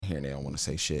here and they don't want to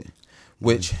say shit.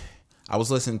 Which I was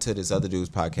listening to this other dude's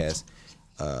podcast.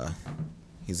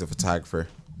 He's a photographer.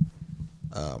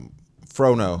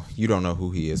 Frono, you don't know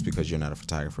who he is because you're not a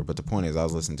photographer. But the point is, I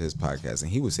was listening to his podcast and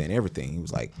he was saying everything. He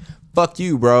was like, "Fuck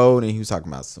you, bro," and he was talking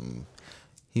about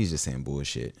He's just saying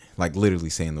bullshit, like literally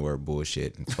saying the word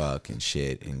bullshit and fuck and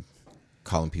shit and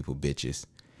calling people bitches.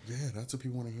 Yeah, that's what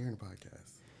people want to hear in a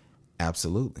podcast.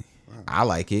 Absolutely, Wow. I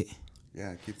like it.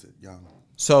 Yeah, it keeps it young.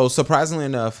 So surprisingly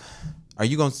enough, are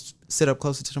you gonna sit up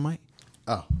closer to the mic?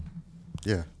 Oh,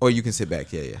 yeah. Or you can sit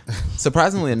back. Yeah.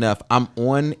 Surprisingly enough, I'm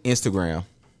on Instagram.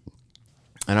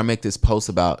 And I make this post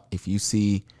about if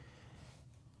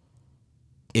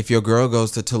your girl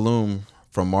goes to Tulum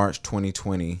from March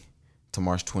 2020 to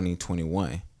March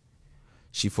 2021,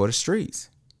 she for the streets.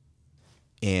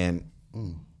 And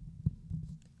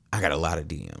I got a lot of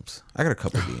DMs. I got a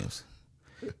couple of DMs.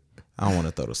 I don't want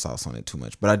to throw the sauce on it too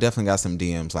much, but I definitely got some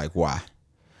DMs like, why? A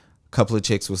couple of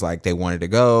chicks was like, they wanted to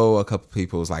go. A couple of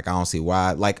people was like, I don't see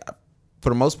why. Like, for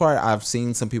the most part, I've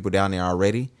seen some people down there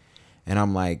already. And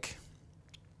I'm like,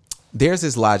 there's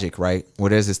this logic, right? Well,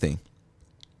 there's this thing.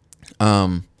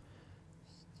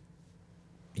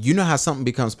 You know how something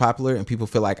becomes popular and people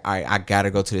feel like, all right, I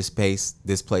gotta go to this place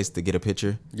to get a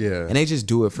picture. Yeah. And they just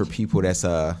do it for people that's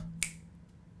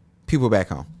people back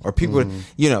home or people,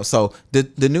 you know. So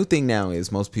the new thing now is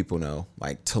most people know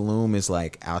like Tulum is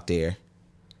like out there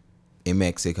in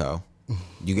Mexico.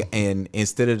 And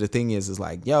instead of the thing is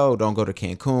like, yo, don't go to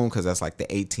Cancun because that's like the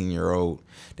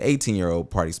 18-year-old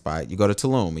party spot. You go to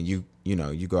Tulum and you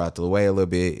go out the way a little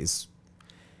bit.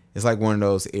 It's like one of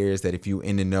those areas that if you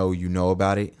in the know, you know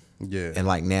about it. Yeah. And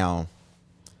like now,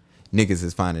 niggas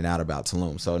is finding out about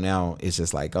Tulum. So now it's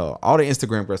just like, oh, all the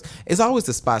Instagram girls. It's always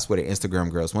the spots where the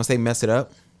Instagram girls, once they mess it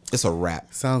up, it's a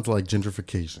wrap. Sounds like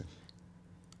gentrification.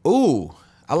 Ooh,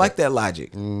 I like that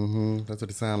logic. That's what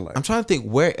it sounds like. I'm trying to think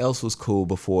where else was cool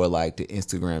before like the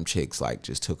Instagram chicks like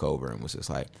just took over and was just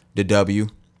like the W.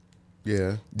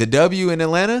 Yeah. The W in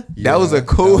Atlanta, Yeah, that was a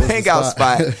cool that was the hangout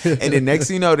spot. spot. And then next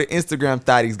thing you know, the Instagram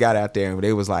thotties got out there and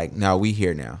they was like, no, we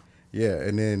here now. Yeah,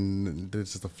 and then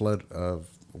there's just a flood of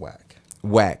whack.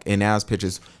 And now it's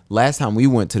pictures. Last time we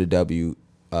went to the W,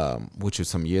 which was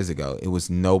some years ago, it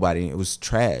was nobody. It was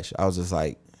trash. I was just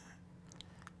like,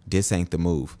 this ain't the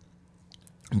move.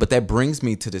 But that brings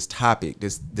me to this topic,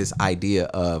 this idea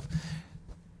of,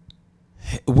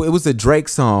 it was a Drake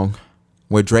song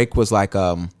where Drake was like,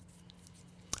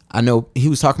 I know he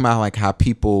was talking about like how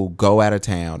people go out of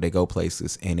town, they go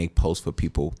places and they post for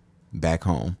people back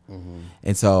home.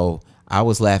 And so I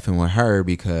was laughing with her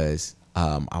because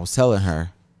I was telling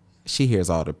her, she hears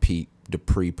all the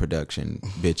pre-production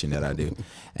bitching that I do.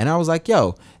 And I was like,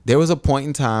 yo, there was a point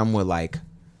in time where like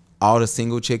all the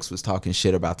single chicks was talking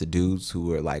shit about the dudes who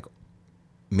were like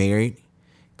married,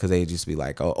 because they just be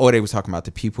like, oh, or they was talking about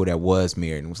the people that was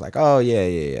married and was like, oh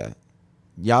yeah.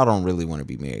 Y'all don't really want to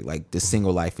be married. Like the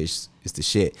single life is the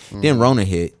shit. Then Rona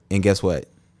hit, and guess what?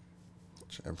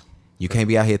 You can't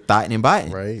be out here thotting and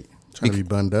biting. Right. Trying to be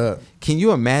bunned up. Can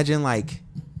you imagine like,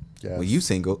 Yes. well, you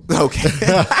single. Okay.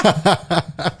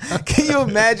 Can you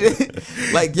imagine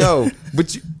like, yo,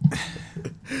 but you,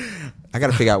 I got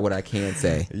to figure out what I can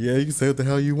say. Yeah, you can say what the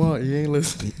hell you want. You ain't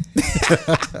listening.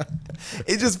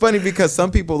 It's just funny because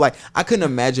some people like, I couldn't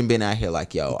imagine being out here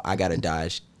like, yo, I got to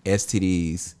dodge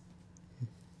STDs,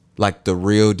 like the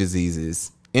real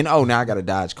diseases. And oh, now I got to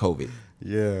dodge COVID.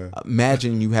 Yeah.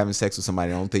 Imagine you having sex with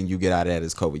somebody. The only thing you get out of that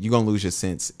is COVID. You're going to lose your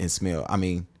sense and smell. I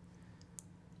mean,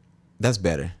 that's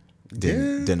better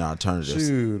than alternatives.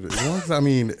 Shoot. As long as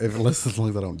as long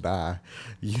as I don't die,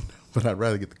 but I'd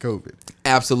rather get the COVID.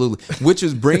 Absolutely. Which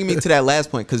is bringing me to that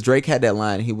last point, because Drake had that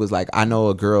line. He was like, I know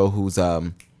a girl who's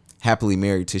happily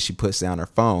married till she puts down her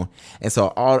phone. And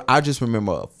so I just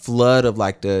remember a flood of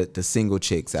like the single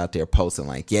chicks out there posting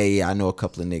like, yeah, I know a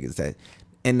couple of niggas that.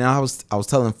 And I was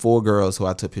telling 4 girls who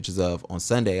I took pictures of on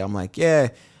Sunday, I'm like, yeah,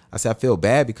 I said, I feel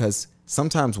bad because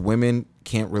sometimes women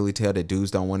can't really tell that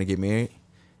dudes don't want to get married,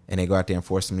 and they go out there and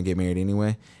force them to get married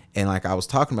anyway. And like I was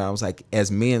talking about, I was like, as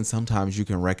men, sometimes you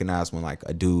can recognize when like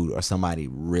a dude or somebody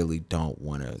really don't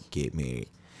want to get married.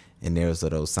 And there's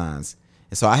those signs.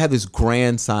 And so I have this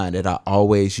grand sign that I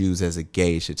always use as a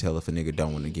gauge to tell if a nigga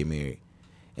don't want to get married.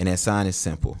 And that sign is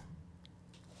simple.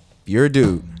 If you're a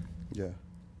dude. Yeah.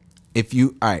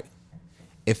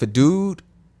 If a dude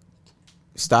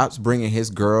stops bringing his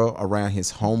girl around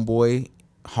his homeboys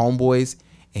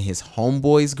and his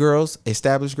homeboys' girls,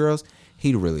 established girls,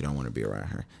 he really don't want to be around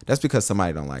her. That's because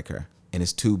somebody don't like her and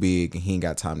it's too big and he ain't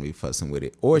got time to be fussing with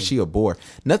it. Or she a bore.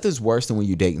 Nothing's worse than when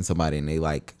you dating somebody and they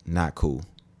like not cool.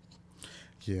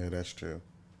 Yeah, that's true.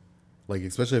 Like,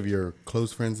 especially if your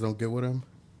close friends don't get with him.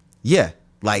 Yeah,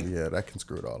 like Yeah, that can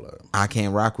screw it all up. I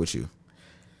can't rock with you.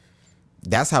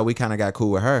 That's how we kind of got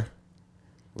cool with her,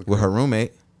 with her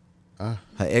roommate, her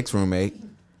ex roommate.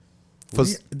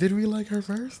 Did we like her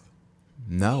first?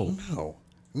 No.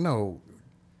 No.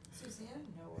 Suzanne?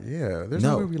 No. Yeah, there's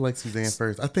No. no way we like Suzanne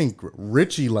first. I think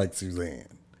Richie liked Suzanne.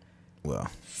 Well,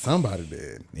 Somebody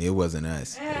did. it wasn't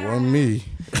us. It wasn't me.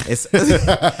 It's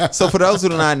so for those who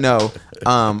do not know,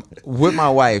 with my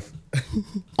wife,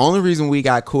 only reason we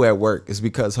got cool at work is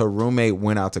because her roommate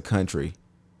went out to country.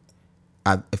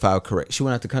 If I'm correct, she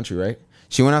went out to country, right?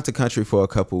 She went out to country for a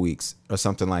couple weeks or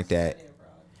something like that,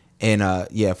 and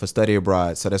for study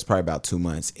abroad. So that's probably about 2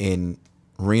 months. And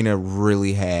Rena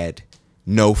really had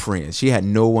no friends. She had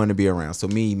no one to be around. So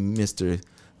me, Mister,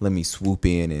 let me swoop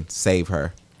in and save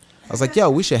her. I was like, yo,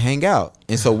 we should hang out.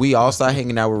 And so we all started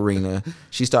hanging out with Rena.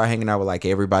 She started hanging out with like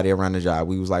everybody around the job.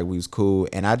 We was cool.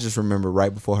 And I just remember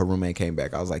right before her roommate came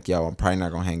back, I was like, yo, I'm probably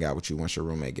not going to hang out with you once your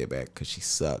roommate get back because she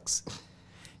sucks.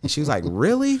 And she was like,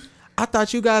 really? I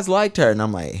thought you guys liked her. And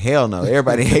I'm like, hell no.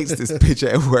 Everybody hates this bitch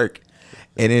at work.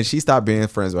 And then she stopped being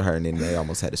friends with her. And then they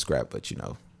almost had to scrap. But, Yeah.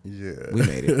 we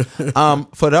made it.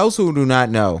 For those who do not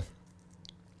know,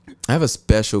 I have a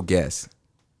special guest.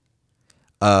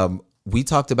 We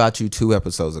talked about you 2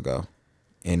 episodes ago,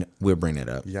 and we'll bring it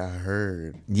up. Yeah, I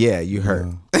heard. Yeah, you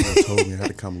heard. They told me I had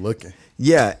to come looking.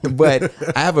 Yeah, but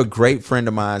I have a great friend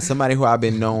of mine, somebody who I've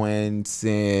been knowing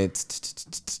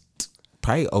since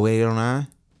probably 08, 09,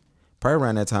 probably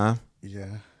around that time.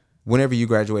 Yeah. Whenever you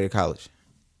graduated college.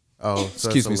 Oh, so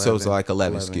Excuse me, it's so it's like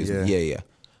 11, excuse yeah. me. Yeah.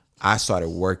 I started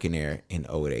working there in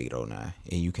 08, 09,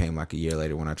 and you came like a year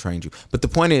later when I trained you. But the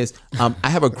point is, I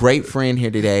have a great friend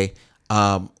here today.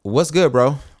 What's good,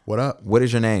 bro? What up? What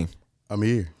is your name? I'm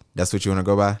here. That's what you want to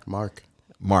go by? Mark.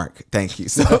 Mark. Thank you.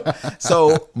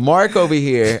 So Mark over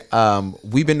here,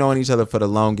 we've been knowing each other for the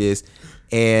longest,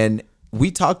 and we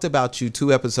talked about you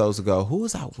 2 episodes ago. Who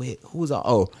was I with?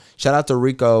 Shout out to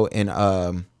Rico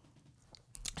and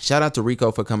shout out to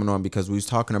Rico for coming on because we was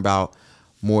talking about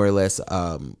more or less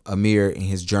Amir and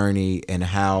his journey and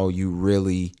how you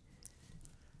really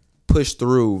pushed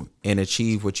through and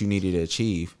achieved what you needed to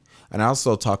achieve. And I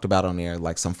also talked about on there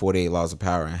like some 48 laws of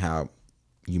power and how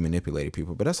you manipulated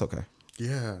people, but that's okay.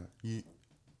 Yeah.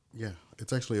 Yeah.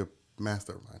 It's actually a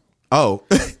mastermind. Oh,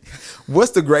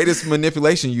 what's the greatest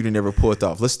manipulation you done ever pulled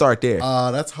off? Let's start there.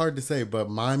 That's hard to say,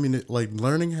 but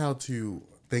learning how to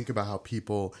think about how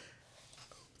people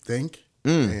think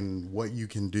and what you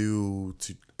can do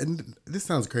to. And this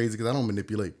sounds crazy because I don't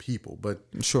manipulate people, but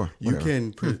Sure, you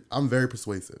whatever. can. I'm very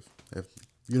persuasive. If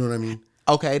you know what I mean.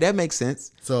 Okay, that makes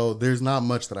sense. So there's not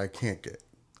much that I can't get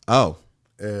Oh,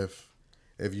 if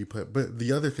you put. But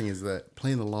the other thing is that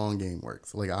playing the long game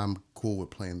works. Like I'm cool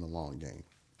with playing the long game.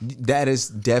 that is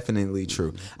definitely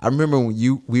true. I remember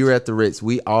when we were at the Ritz,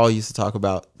 we all used to talk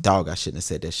about, dog, I shouldn't have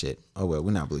said that shit. Oh, well,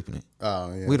 we're not bleeping it.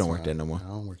 Oh yeah. We don't so work there no more. I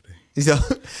don't work there. So,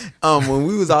 when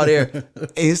we was all there,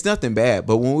 it's nothing bad,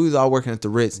 but when we was all working at the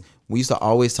Ritz, we used to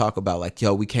always talk about like,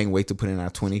 yo, we can't wait to put in our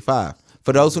 25.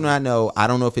 For those who not know, I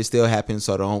don't know if it still happens,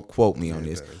 so don't quote me on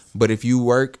this. But if you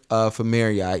work for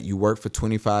Marriott, you work for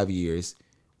 25 years.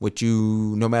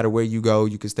 No matter where you go,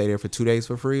 you can stay there for 2 days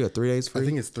for free or 3 days free. I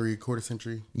think it's 3/4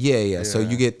 century. Yeah. So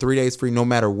you get 3 days free no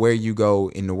matter where you go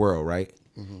in the world, right?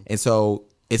 And so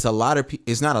it's a lot of.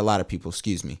 It's not a lot of people.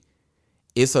 Excuse me.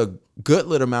 It's a good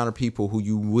little amount of people who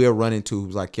you will run into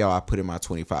who's like, yo, I put in my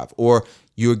 25. Or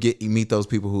you meet those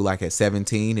people who like at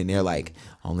 17 and they're like,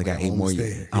 I only got 8 more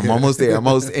years. I'm almost there.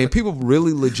 And people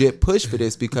really legit push for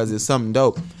this because it's something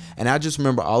dope. And I just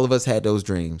remember all of us had those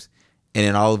dreams. And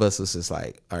then all of us was just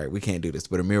like, all right, we can't do this.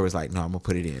 But Amir was like, no, I'm going to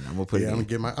put it in. I'm going to put it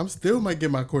in. I'm still might get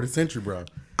my 1/4 century, bro.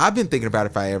 I've been thinking about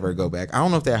if I ever go back. I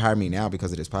don't know if they'll hire me now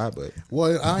because of this pod, but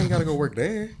Well, I ain't got to go work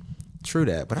there. true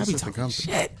that. But I be just a talking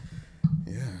company. shit.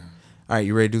 Yeah. All right,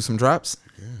 you ready to do some drops?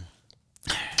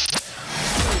 Yeah.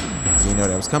 You didn't know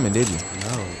that was coming, did you?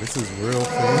 No, this is real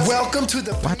fancy. Welcome to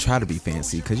the Why try to be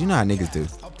fancy? Because you know how niggas do.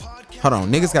 Hold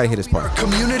on, niggas got to hit this part.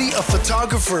 community of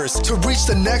photographers to reach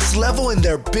the next level in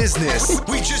their business.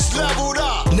 We just leveled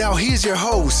up. Now here's your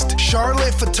host,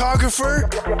 Charlotte photographer,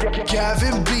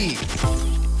 Gavin B.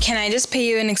 Can I just pay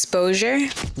you an exposure?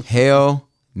 Hell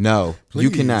no, you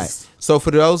Please. cannot. So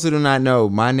for those who do not know,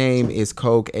 my name is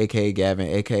Coke, aka Gavin,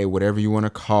 aka whatever you want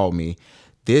to call me.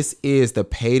 This is the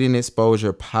Paid in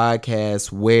Exposure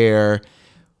podcast where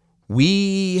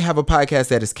we have a podcast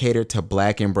that is catered to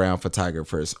black and brown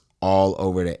photographers all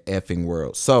over the effing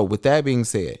world. So with that being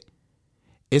said,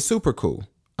 it's super cool.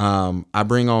 I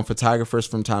bring on photographers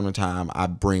from time to time. I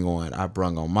brung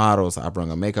on models. I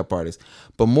bring on makeup artists.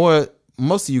 But more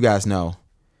most of you guys know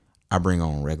I bring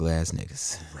on regular ass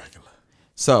niggas.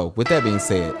 So with that being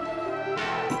said,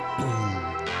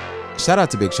 shout out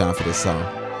to Big Sean for this song.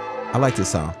 I like this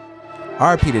song.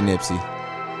 R.I.P. to Nipsey.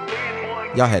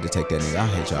 Y'all had to take that nigga. I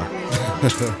hate y'all.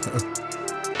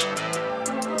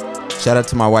 Shout out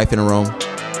to my wife in the room.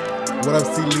 What up,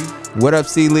 C. Lee? What up,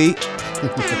 C. Lee?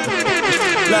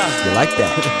 Love. You like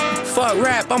that? Fuck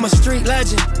rap, I'm a street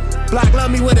legend. Block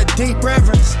love me with a deep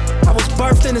reverence. I was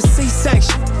birthed in a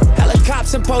C-section.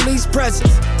 Helicopters and police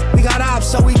presence. We got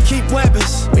ops, so we keep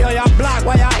weapons. We on y'all block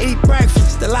while y'all eat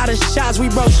breakfast. A lot of shots, we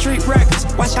broke street records.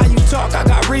 Watch how you talk, I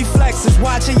got reflexes.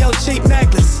 Watching your cheap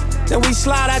necklace. Then we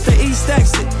slide at the east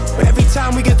exit. But every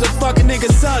time we get the fucking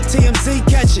niggas up, TMZ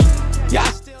catch it. Y'all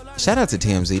still. Shout out to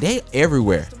TMZ. They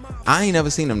everywhere. I ain't never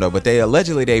seen them though, but they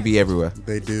be everywhere.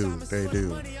 They do.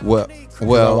 Well,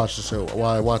 I watch the show. Well,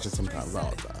 I watch it sometimes, all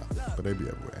the time, but they be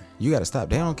everywhere. you gotta stop.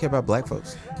 They don't care about black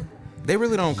folks. They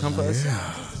really don't come for us.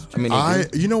 I mean,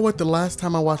 You know what? The last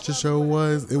time I watched the show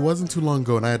was, it wasn't too long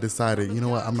ago, and I had decided, you know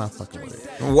what? I'm not fucking with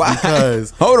it. why?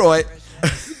 Because Hold on.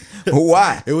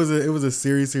 Why? it was a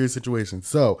serious situation.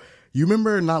 So you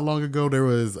remember not long ago there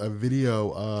was a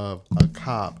video of a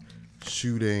cop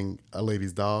shooting a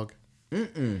lady's dog.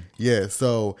 Yeah,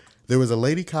 so there was a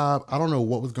lady cop. I don't know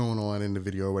what was going on in the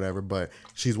video or whatever, but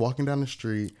she's walking down the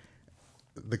street,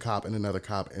 the cop and another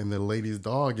cop, and the lady's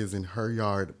dog is in her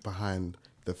yard behind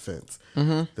the fence.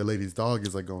 The lady's dog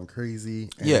is like going crazy,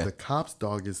 and the cop's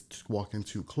dog is walking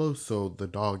too close, so the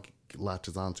dog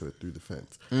latches onto it through the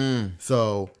fence.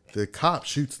 So the cop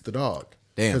shoots the dog.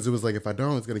 Damn. Because it was like, if I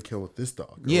don't, it's gonna kill this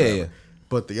dog. or Yeah, whatever. yeah.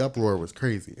 But the uproar was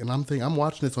crazy. And I'm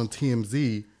watching this on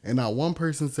TMZ, and not one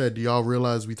person said, do y'all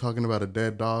realize we talking about a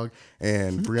dead dog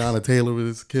and Breonna Taylor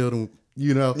was killed, and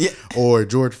Yeah. or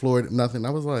George Floyd, nothing.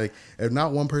 I was like, if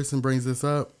not one person brings this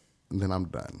up, then I'm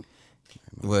done.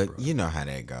 Well, you know how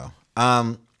that go.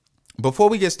 Before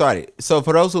we get started, so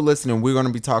for those who are listening, we're going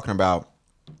to be talking about,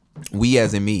 we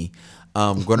as in me,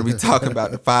 going to be talking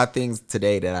about the 5 things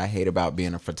today that I hate about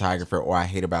being a photographer, or I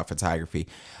hate about photography.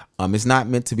 It's not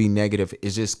meant to be negative.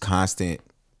 It's just constant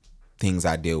things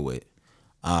I deal with.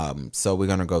 So we're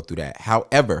going to go through that.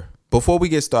 However, before we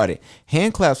get started,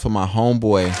 hand claps for my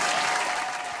homeboy.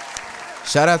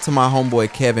 Shout out to my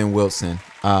homeboy, Kevin Wilson.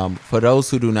 For those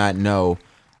who do not know,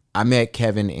 I met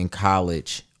Kevin in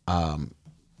college. I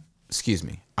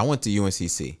went to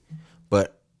UNCC,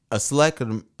 but a select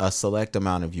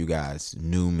amount of you guys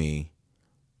knew me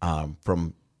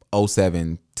from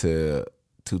 2007 to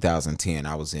 2010.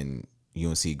 I was in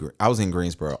UNC. I was in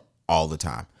Greensboro all the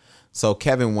time. So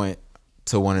Kevin went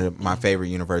to one of my favorite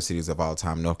universities of all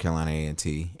time, North Carolina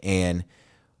A&T, and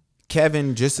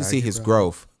Kevin, just to see his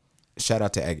growth. Shout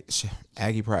out to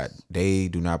Aggie Pride. They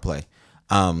do not play.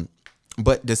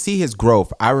 But to see his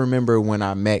growth, I remember when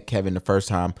I met Kevin the first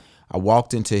time, I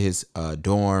walked into his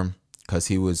dorm because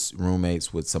he was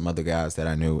roommates with some other guys that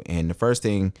I knew. And the first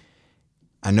thing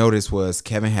I noticed was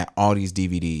Kevin had all these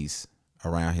DVDs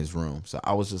around his room. So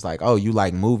I was just like, oh, you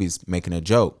like movies, making a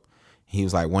joke. He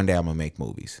was like, one day I'm going to make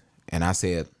movies. And I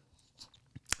said,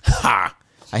 ha!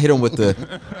 I hit him with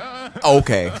the,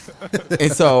 okay.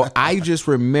 And so I just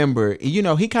remember,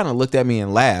 he kind of looked at me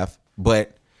and laughed,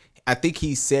 but I think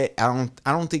he said, I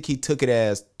don't think he took it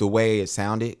as the way it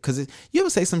sounded. Because you ever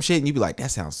say some shit and you be like,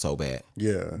 that sounds so bad.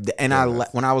 Yeah. And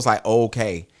when I was like, oh,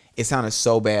 okay, it sounded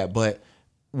so bad. But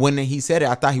when he said it,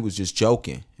 I thought he was just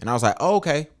joking. And I was like, oh,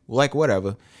 okay, like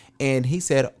whatever. And he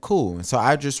said, cool. And so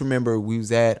I just remember we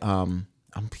was at,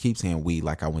 I keep saying we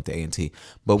like I went to A&T,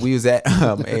 but we was at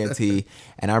A&T,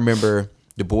 and I remember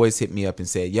the boys hit me up and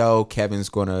said, yo,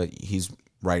 he's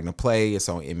writing a play. It's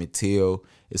on Emmett Till.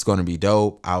 It's going to be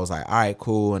dope. I was like, all right,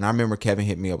 cool. And I remember Kevin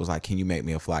hit me up, was like, can you make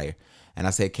me a flyer? And I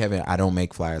said, Kevin, I don't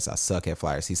make flyers. I suck at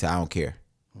flyers. He said, I don't care.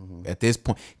 At this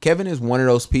point, Kevin is one of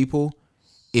those people,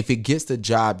 if it gets the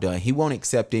job done, he won't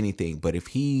accept anything. But if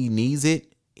he needs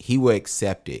it, he will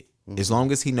accept it. As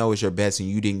long as he knows your best and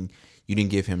you didn't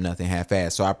give him nothing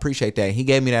half-assed. So I appreciate that. He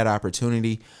gave me that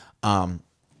opportunity. When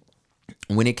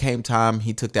it came time,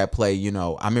 he took that play.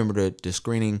 I remember the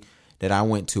screening that I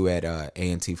went to at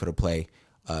A&T for the play.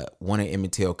 One of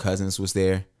Emmett Till cousins was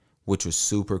there, which was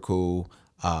super cool.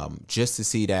 Just to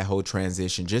see that whole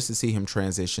transition, just to see him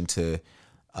transition to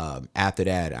after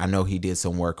that. I know he did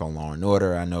some work on Law and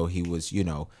Order. I know he was,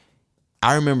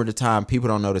 I remember the time, people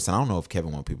don't notice, and I don't know if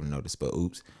Kevin want people to notice, but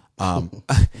oops. I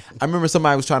remember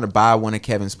somebody was trying to buy one of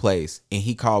Kevin's plays, and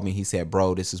he called me. He said,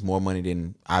 bro, this is more money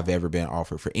than I've ever been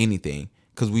offered for anything,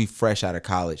 because we fresh out of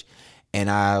college. And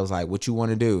I was like, what you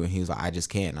want to do? And he was like, I just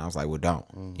can't. And I was like, well, don't.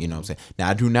 You know what I'm saying? Now,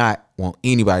 I do not want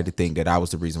anybody to think that I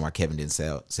was the reason why Kevin didn't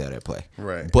sell that play.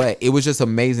 Right. But it was just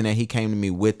amazing that he came to me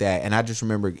with that. And I just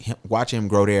remember watching him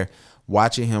grow there,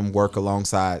 watching him work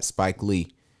alongside Spike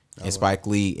Lee.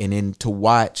 And then to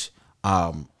watch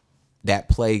that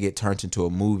play get turned into a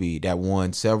movie that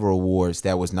won several awards,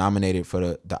 that was nominated for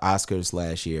the Oscars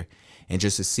last year. And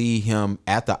just to see him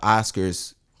at the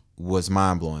Oscars was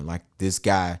mind-blowing. Like, this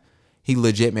guy, he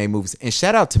legit made movies. And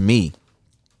shout out to me.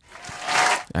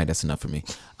 All right, that's enough for me.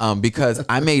 Because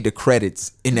I made the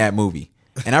credits in that movie.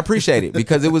 And I appreciate it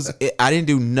because I didn't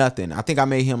do nothing. I think I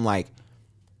made him I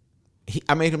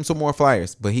made him some more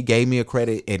flyers, but he gave me a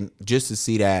credit. And just to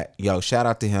see that, shout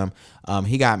out to him.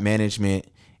 He got management,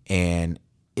 and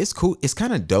it's cool. It's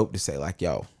kind of dope to say, like,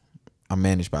 I'm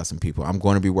managed by some people. I'm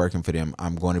going to be working for them.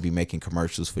 I'm going to be making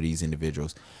commercials for these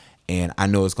individuals. And I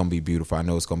know it's going to be beautiful. I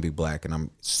know it's going to be black. And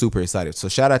I'm super excited. So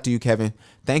shout out to you, Kevin.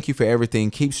 Thank you for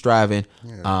everything. Keep striving.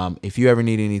 Yeah. If you ever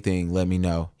need anything, let me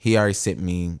know. He already sent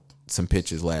me some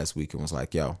pictures last week and was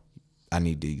like, I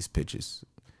need these pictures.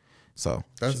 So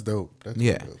that's dope. That's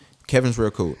dope. Kevin's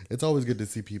real cool. It's always good to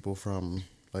see people from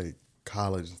like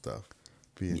college and stuff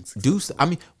being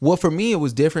successful. For me, it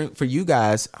was different. For you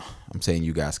guys, I'm saying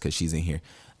you guys because she's in here.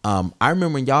 I remember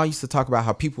when y'all used to talk about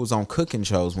how people was on cooking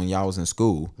shows when y'all was in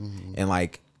school. Mm-hmm.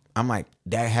 And I'm like,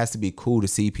 that has to be cool to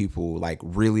see people like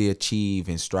really achieve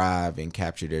and strive and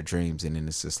capture their dreams. And then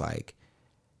it's just like,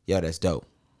 that's dope.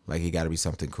 Like, it got to be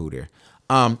something cool there.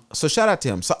 So shout out to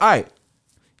him. So, all right,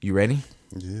 you ready?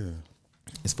 Yeah.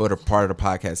 It's for the part of the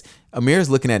podcast. Amir's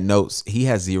looking at notes. He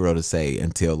has zero to say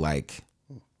until like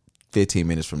 15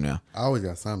 minutes from now. I always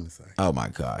got something to say. Oh my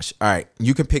gosh. All right.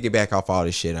 You can pick it back off all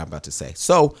this shit I'm about to say.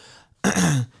 So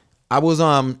I was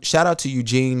shout out to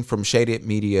Eugene from Shaded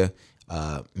Media.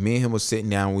 Me and him was sitting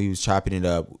down, we was chopping it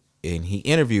up, and he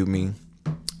interviewed me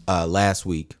last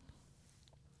week.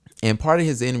 And part of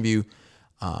his interview,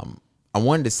 I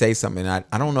wanted to say something. I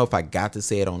don't know if I got to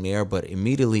say it on there, but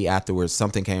immediately afterwards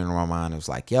something came into my mind. It was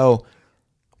like,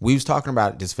 we was talking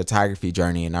about this photography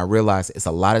journey, and I realized it's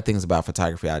a lot of things about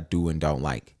photography I do and don't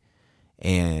like.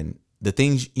 And the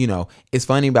things, it's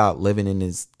funny about living in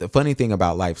this, the funny thing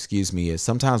about life, is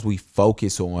sometimes we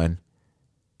focus on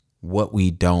what we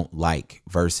don't like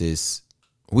versus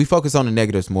we focus on the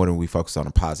negatives more than we focus on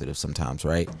the positives sometimes,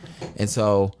 right? And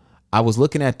so I was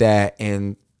looking at that,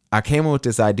 and I came up with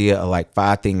this idea of like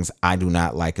 5 things I do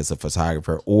not like as a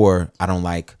photographer, or I don't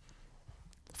like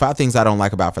 5 things I don't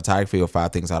like about photography, or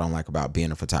 5 things I don't like about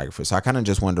being a photographer. So I kind of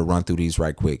just wanted to run through these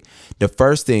right quick. The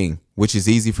first thing, which is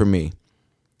easy for me,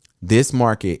 this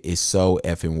market is so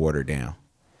effing watered down.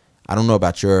 I don't know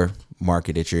about your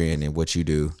market that you're in and what you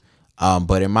do,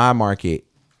 but in my market,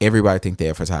 everybody think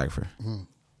they're a photographer. Mm-hmm.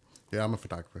 Yeah, I'm a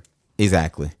photographer.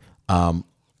 Exactly.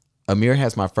 Amir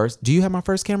has my first. Do you have my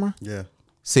first camera? Yeah.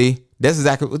 See, that's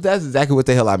exactly what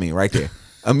the hell I mean right there.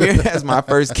 Amir has my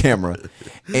first camera,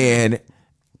 and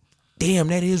damn,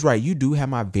 that is right. You do have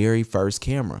my very first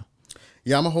camera.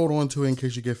 Yeah, I'm gonna hold on to it in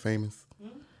case you get famous.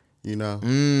 Might have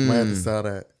to sell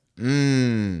that.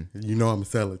 I'm gonna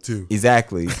sell it too.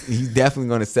 Exactly. He's definitely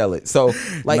gonna sell it. So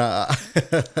like,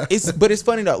 it's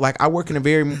funny though. Like, I work in a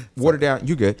very watered down.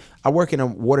 You good? I work in a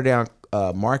watered down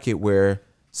market where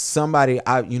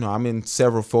I'm in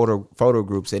several photo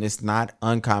groups, and it's not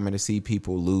uncommon to see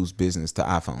people lose business to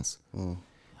iPhones.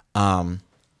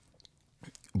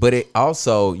 But it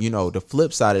also, the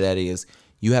flip side of that is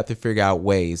you have to figure out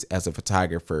ways as a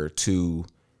photographer to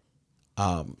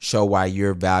show why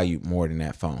you're valued more than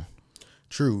that phone.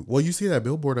 True. Well, you see that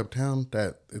billboard uptown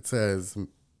that it says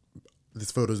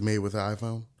this photo's made with an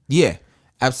iPhone? Yeah,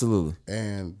 absolutely.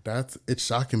 And it's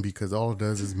shocking because all it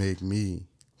does is make me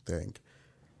think,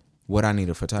 what I need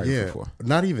a photographer for.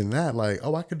 Not even that. Like,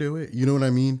 I could do it. You know what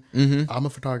I mean? Mm-hmm. I'm a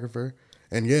photographer.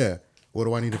 And what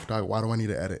do I need a photographer? Why do I need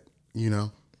to edit?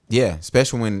 Yeah,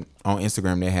 especially when on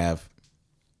Instagram they have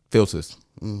filters,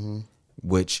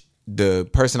 which the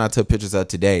person I took pictures of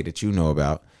today that you know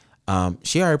about,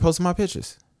 she already posted my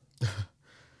pictures.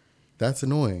 That's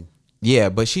annoying. Yeah,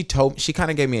 but she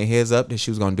kind of gave me a heads up that she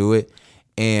was going to do it,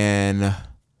 and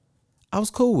I was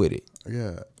cool with it.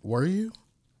 Yeah. Were you?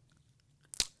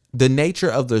 The nature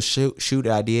of the shoot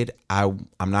I did, I'm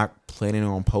not planning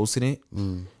on posting it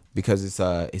because it's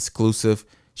exclusive.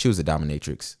 She was a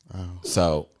dominatrix. Oh.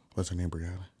 So what's her name,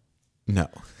 Brianna? No.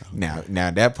 Oh.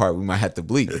 Now that part we might have to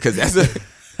bleep because that's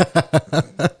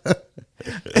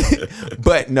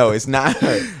but no, it's not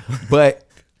her. But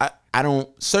I don't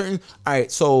all right,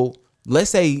 so let's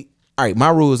say, all right, my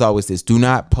rule is always this: do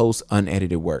not post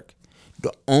unedited work.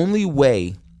 The only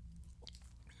way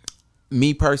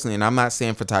me personally, and I'm not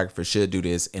saying photographers should do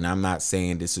this, and I'm not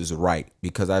saying this is right,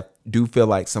 because I do feel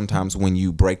like sometimes when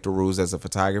you break the rules as a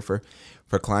photographer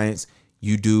for clients,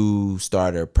 you do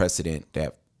start a precedent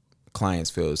that clients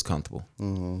feel is comfortable.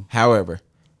 However,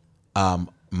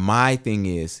 my thing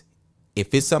is,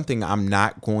 if it's something I'm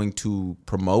not going to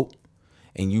promote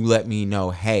and you let me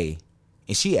know, hey,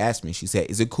 and she asked me, she said,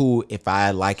 is it cool if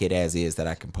I like it as is that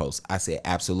I can post? I said,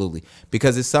 absolutely.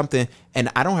 Because it's something, and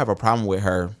I don't have a problem with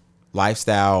her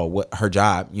lifestyle or what her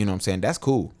job, you know what I'm saying? That's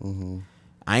cool.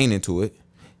 I ain't into it.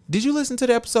 Did you listen to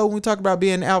the episode when we talked about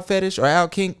being out fetish or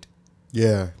out kinked?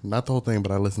 Yeah, not the whole thing,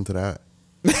 but I listened to that.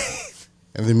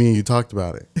 And then me and you talked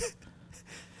about it.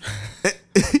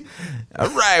 All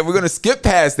right, we're gonna skip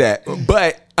past that.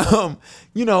 But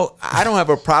you know, I don't have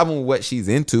a problem with what she's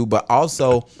into, but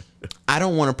also I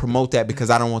don't want to promote that because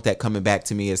I don't want that coming back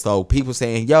to me as though people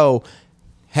saying, yo,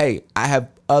 hey, I have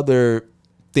other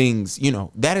things, you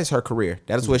know, that is her career.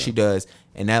 That is what she does.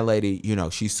 And that lady, you know,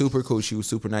 she's super cool. She was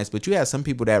super nice. But you have some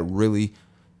people that really,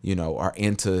 you know, are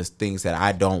into things that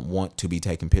I don't want to be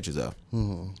taking pictures of.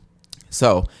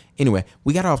 So anyway,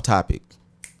 we got off topic.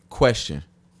 Question.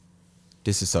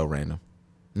 This is so random.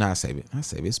 Nah, I save it.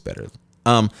 It's better.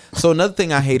 So another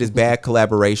thing I hate is bad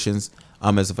collaborations.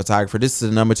 As a photographer, this is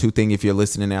the number 2 thing if you're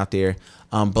listening out there.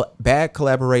 But bad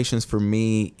collaborations for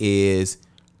me is,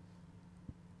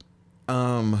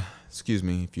 excuse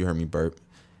me if you heard me burp.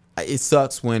 It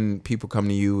sucks when people come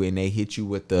to you and they hit you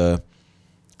with the,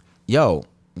 yo,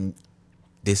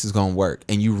 this is gonna work,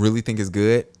 and you really think it's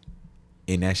good,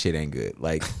 and that shit ain't good.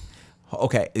 Like,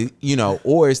 okay, you know,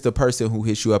 or it's the person who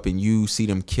hits you up and you see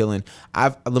them killing.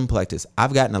 Let me put it like this.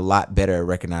 I've gotten a lot better at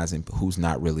recognizing who's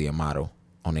not really a model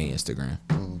on their Instagram.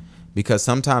 Because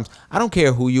sometimes, I don't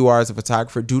care who you are as a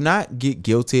photographer, do not get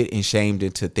guilted and shamed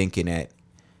into thinking that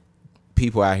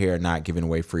people out here are not giving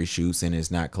away free shoots and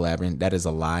is not collaborating. That is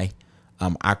a lie.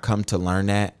 I've come to learn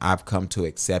that. I've come to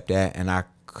accept that. And I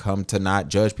come to not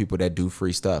judge people that do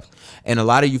free stuff. And a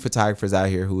lot of you photographers out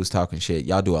here who is talking shit,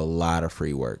 y'all do a lot of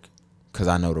free work. Because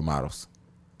I know the models.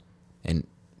 And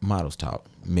models talk,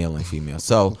 male and female.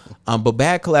 So, but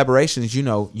bad collaborations, you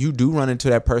know, you do run into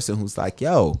that person who's like,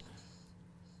 yo,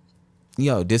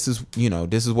 this is, you know,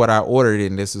 this is what I ordered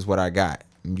and this is what I got.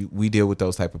 We deal with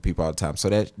those type of people all the time. So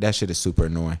that shit is super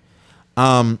annoying.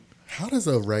 How does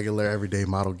a regular everyday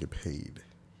model get paid?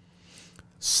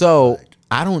 So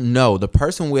I don't know. The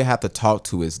person we have to talk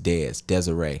to is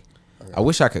Desiree. Okay. I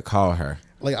wish I could call her.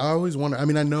 Like, I always wonder. I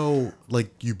mean, I know,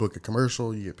 like, you book a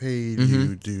commercial, you get paid.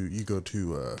 You go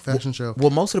to a fashion show.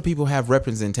 Well, most of the people have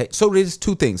representation. So there's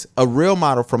 2 things. A real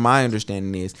model, from my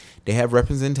understanding, is they have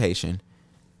representation.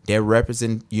 They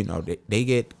represent, you know, they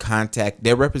get contact.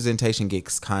 Their representation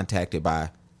gets contacted by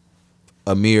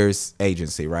Amir's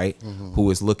agency, right?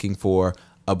 Who is looking for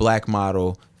a black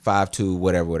model, 5'2",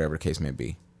 whatever the case may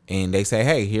be. And they say,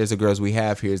 hey, here's the girls we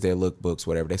have. Here's their lookbooks,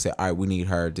 whatever. They say, all right, we need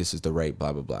her. This is the rate,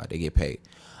 blah, blah, blah. They get paid.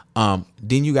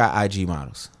 Then you got IG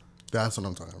models. That's what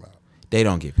I'm talking about. They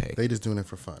don't get paid. They just doing it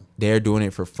for fun. They're doing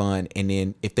it for fun. And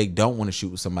then if they don't want to shoot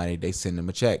with somebody, they send them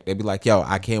a check. They be like, yo,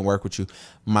 I can't work with you.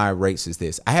 My rates is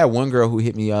this. I had one girl who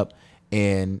hit me up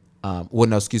and, well,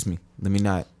 no, excuse me. Let me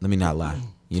not lie.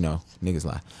 You know, niggas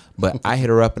lie. But I hit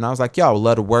her up and I was like, yo, I would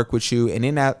love to work with you. And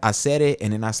then I said it,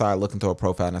 and then I started looking through her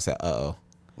profile and I said, uh-oh.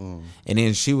 And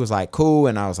then she was like, cool.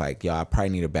 And I was like, yo, I probably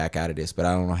need to back out of this, but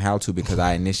I don't know how to because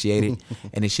I initiated.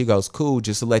 And then she goes, cool,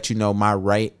 just to let you know my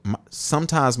rate.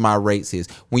 Sometimes my rates is,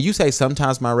 when you say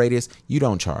sometimes my rate is, you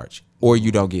don't charge or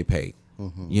you don't get paid.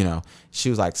 You know,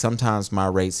 she was like, sometimes my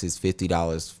rates is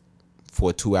 $50 for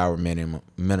a 2-hour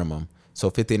minimum. So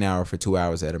 $50 an hour for 2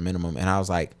 hours at a minimum. And I was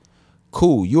like,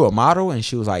 cool, you a model? And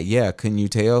she was like, yeah, couldn't you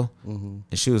tell? And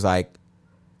she was like,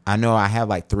 I know I have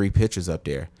like 3 pictures up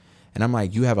there. And I'm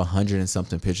like, you have 100 and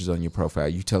something pictures on your profile.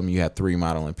 You tell me you have 3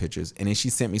 modeling pictures. And then she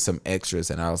sent me some extras.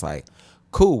 And I was like,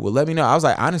 cool, well, let me know. I was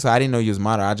like, honestly, I didn't know you was a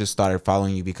model. I just started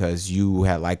following you because you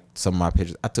had like some of my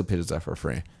pictures. I took pictures of her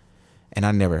friend. And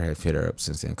I never had fit her up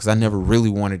since then because I never really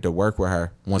wanted to work with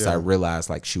her once I realized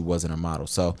like she wasn't a model.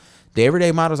 So the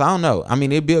everyday models, I don't know. I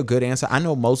mean, it'd be a good answer. I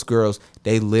know most girls,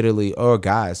 they literally, or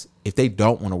guys, if they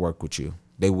don't want to work with you,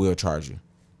 they will charge you.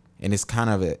 And it's kind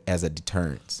of as a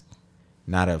deterrence,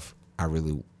 not of I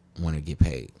really want to get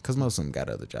paid because most of them got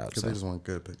other jobs. Because they just want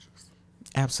good pictures.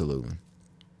 Absolutely.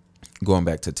 Going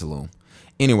back to Tulum.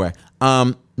 Anyway,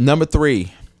 number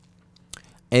 3,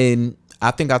 and I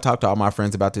think I talked to all my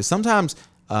friends about this. Sometimes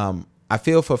I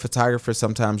feel for photographers,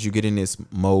 sometimes you get in this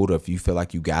mode of you feel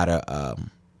like you gotta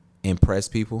impress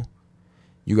people.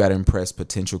 You gotta impress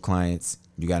potential clients.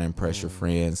 You gotta impress your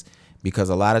friends because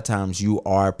a lot of times you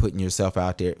are putting yourself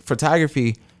out there.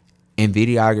 Photography in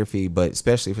videography, but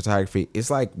especially photography, it's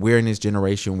like we're in this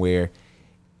generation where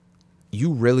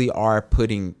you really are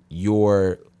putting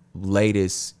your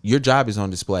job is on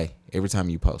display every time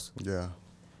you post. Yeah.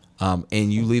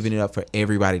 And you leaving it up for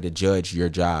everybody to judge your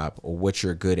job or what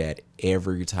you're good at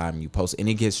every time you post. And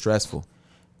it gets stressful.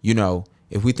 You know,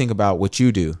 if we think about what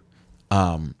you do,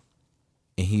 and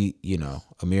he, you know,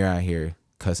 Amir out here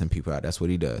cussing people out. That's what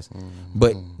he does.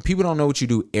 But people don't know what you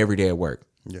do every day at work.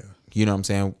 Yeah. You know what I'm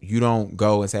saying? You don't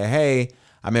go and say, hey,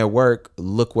 I'm at work.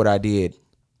 Look what I did.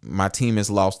 My team has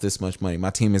lost this much money. My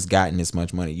team has gotten this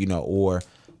much money, you know, or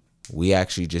we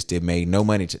actually just made no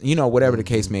money. You know, whatever the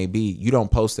case may be, you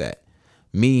don't post that.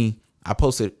 Me, I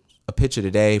posted a picture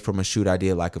today from a shoot I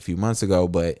did like a few months ago,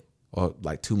 or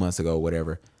like 2 months ago,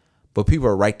 whatever. But people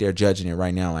are right there judging it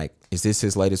right now. Like, is this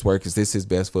his latest work? Is this his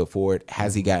best foot forward?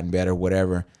 Has he gotten better?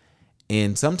 Whatever.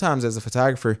 And sometimes as a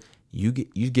photographer, you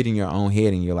get in your own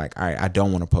head and you're like, all right, I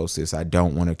don't want to post this. I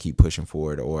don't want to keep pushing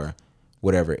forward or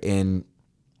whatever. And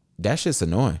that's just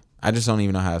annoying. I just don't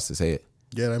even know how else to say it.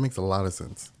 Yeah, that makes a lot of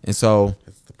sense. And so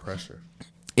It's the pressure.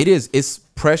 it is. It's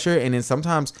pressure. And then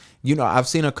sometimes, you know, I've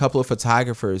seen a couple of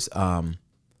photographers,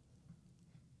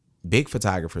 big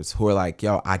photographers who are like,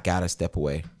 yo, I got to step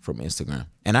away from Instagram.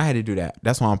 And I had to do that.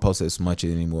 That's why I don't post as much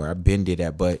anymore. I've been did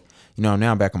that. But, you know,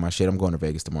 now I'm back on my shit. I'm going to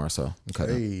Vegas tomorrow. So I'm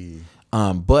cutting.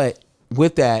 Hey. But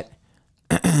with that,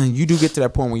 you do get to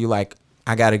that point where you're like,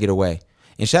 I got to get away.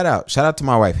 And shout out to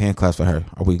my wife. Hand claps for her.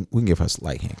 Or we can give her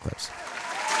light hand claps.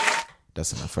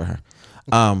 That's enough for her.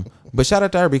 But shout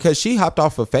out to her because she hopped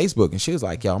off of Facebook and she was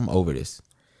like, yo, I'm over this.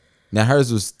 Now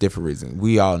hers was different reason.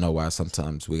 We all know why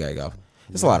sometimes we gotta go.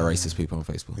 There's a lot of racist people on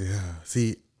Facebook. Yeah.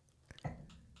 See.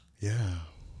 Yeah.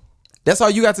 That's all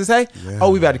you got to say? Yeah.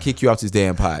 Oh, we about to kick you off this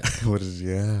damn pod. What is?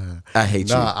 Yeah. I hate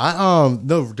you.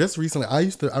 No. Just recently, I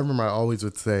remember I always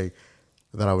would say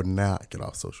that I would not get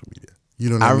off social media. You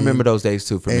know what I mean? I remember those days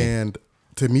too for me. And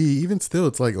to me, even still,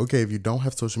 it's like, okay, if you don't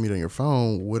have social media on your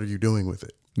phone, what are you doing with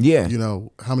it? Yeah. You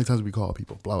know, how many times do we call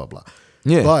people? Blah, blah, blah.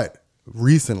 Yeah. But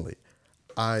recently,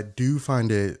 I do find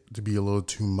it to be a little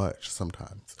too much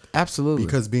sometimes. Absolutely.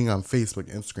 Because being on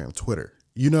Facebook, Instagram, Twitter,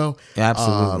 you know,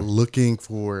 Absolutely. looking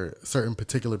for certain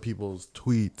particular people's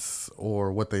tweets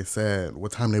or what they said,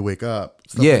 what time they wake up,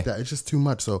 stuff like that. It's just too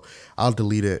much. So I'll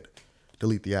delete the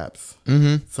apps.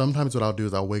 Mm-hmm. Sometimes what I'll do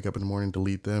is I'll wake up in the morning,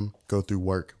 delete them, go through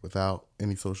work without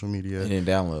any social media. And then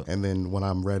download. And then when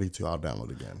I'm ready to, I'll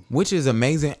download again. Which is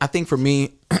amazing. I think for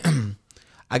me,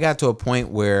 I got to a point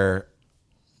where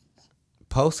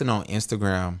posting on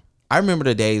Instagram, I remember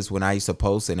the days when I used to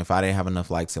post and if I didn't have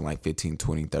enough likes in like 15,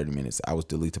 20, 30 minutes, I would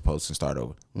delete the post and start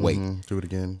over. Wait. Do it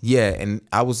again. Yeah, and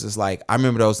I was just like, I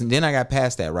remember those. And then I got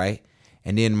past that, right?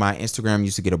 And then my Instagram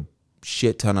used to get a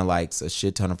shit ton of likes, a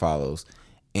shit ton of follows.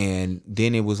 And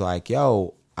then it was like,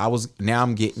 yo,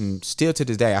 I'm getting, still to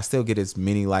this day, I still get as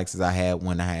many likes as I had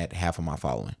when I had half of my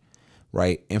following,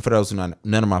 right? And for those who know,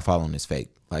 none of my following is fake.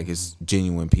 Like, it's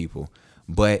genuine people.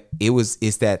 But it's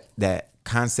that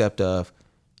concept of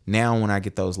now when I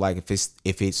get those likes,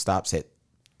 if it stops at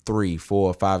 3,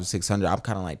 4, 5, 600, I'm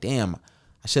kind of like, damn,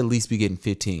 I should at least be getting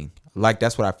 15. Like,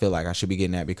 that's what I feel like I should be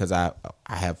getting at because I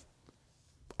have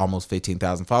almost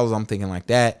 15,000 followers. I'm thinking like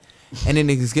that. And then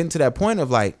it's getting to that point of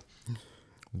like,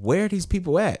 where are these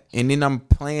people at? And then I'm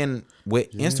playing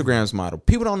with Instagram's model.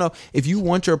 People don't know. If you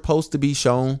want your post to be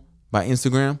shown by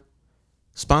Instagram,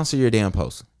 sponsor your damn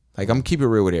post. Like, I'm keep it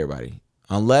real with everybody.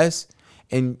 Unless,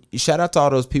 and shout out to all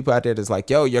those people out there that's like,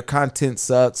 yo, your content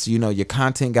sucks. You know, your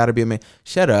content got to be amazing.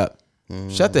 Shut up.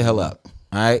 Shut the hell up.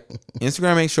 All right.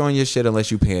 Instagram ain't showing your shit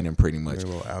unless you paying them pretty much. Their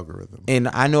little algorithm. And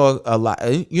I know a lot,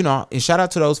 you know, and shout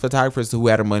out to those photographers who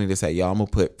had the money to say, yo, I'm going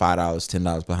to put $5,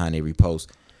 $10 behind every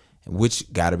post,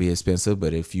 which got to be expensive.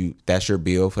 But if that's your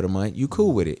bill for the month, you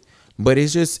cool with it. But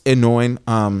it's just annoying.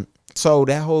 So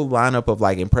that whole lineup of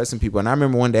like impressing people. And I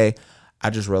remember one day I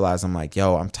just realized I'm like,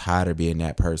 yo, I'm tired of being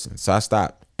that person. So I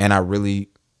stopped and I really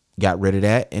got rid of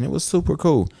that. And it was super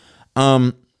cool.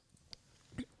 Me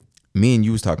and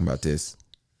you was talking about this.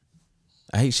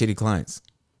 I hate shitty clients.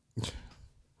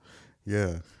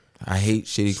 yeah. I hate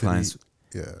shitty clients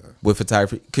Yeah. with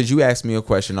photography. Because you asked me a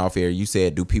question off air. You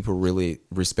said, do people really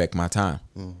respect my time?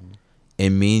 Mm-hmm.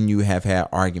 And me and you have had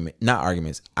not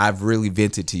arguments. I've really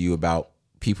vented to you about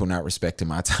people not respecting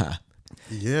my time.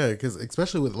 Yeah, because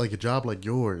especially with like a job like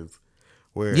yours,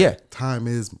 where time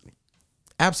is money.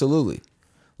 Absolutely.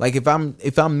 Like if I'm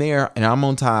there and I'm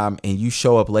on time and you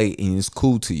show up late and it's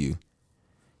cool to you,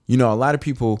 you know, a lot of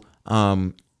people,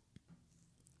 I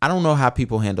don't know how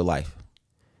people handle life.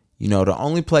 You know, the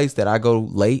only place that I go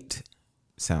late,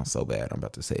 sounds so bad, I'm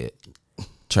about to say it,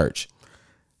 church.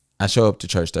 I show up to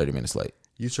church 30 minutes late.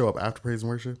 You show up after praise and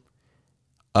worship?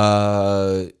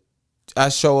 I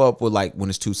show up with like when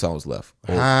it's 2 songs left.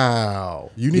 How?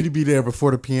 You need to be there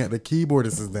before the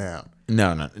keyboardist is down.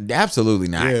 No, absolutely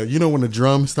not. Yeah, you know when the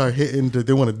drums start hitting,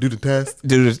 they want to do the test.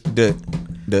 The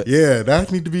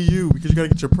That need to be you because you gotta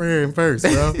get your prayer in first,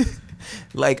 bro.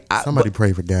 like Somebody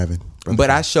pray for Gavin. But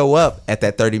I show up at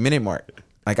that 30-minute mark.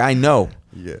 Like I know.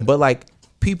 Yeah. But like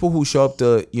people who show up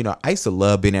to, I used to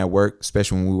love being at work,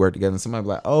 especially when we work together. And somebody be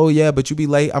like, "Oh yeah, but you be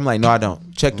late." I'm like, "No, I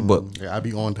don't. Check the book. Yeah, I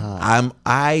be on time.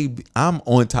 I'm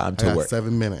on time to I got work.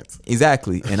 7 minutes.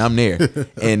 Exactly, and I'm there,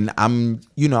 and I'm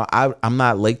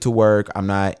not late to work.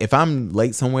 If I'm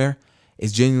late somewhere,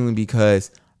 it's genuinely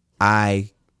because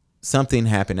something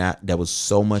happened that was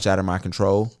so much out of my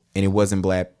control, and it wasn't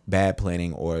bad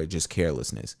planning or just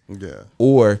carelessness. Yeah.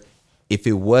 Or if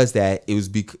it was that,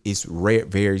 it's rare,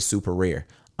 very super rare.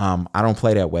 I don't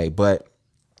play that way, but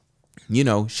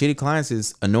shitty clients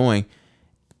is annoying.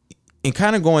 And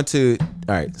kind of going to,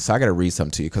 all right, so I got to read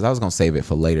something to you because I was going to save it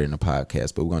for later in the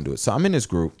podcast, but we're going to do it. So I'm in this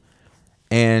group,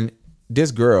 and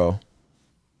this girl,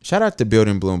 shout out to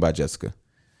Building Bloom by Jessica.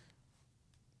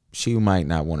 She might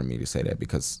not want me to say that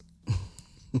because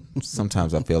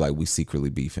sometimes I feel like we secretly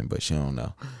beefing, but she don't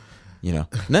know.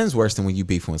 Nothing's worse than when you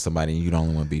beefing with somebody and you the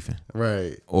only one beefing.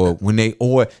 Right. Or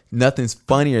nothing's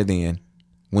funnier than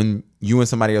when you and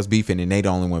somebody else beefing and they the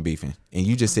only one beefing. And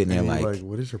you just sitting there like,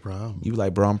 what is your problem? You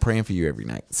like, bro, I'm praying for you every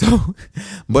night. So,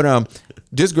 but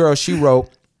this girl, she wrote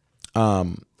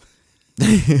to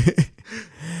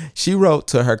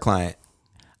her client,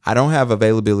 "I don't have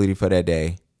availability for that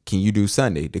day. Can you do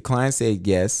Sunday?" The client said,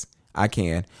 "Yes, I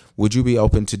can. Would you be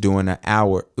open to doing an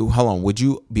hour? Hold on. Would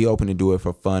you be open to do it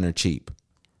for fun or cheap?"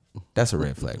 That's a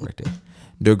red flag right there.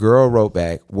 The girl wrote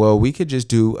back, "Well, we could just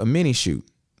do a mini shoot.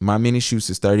 My mini shoots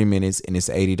is 30 minutes and it's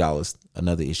 $80.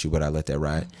 Another issue, but I let that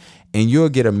ride. And you'll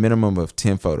get a minimum of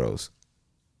 10 photos.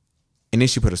 And then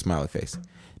she put a smiley face.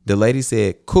 The lady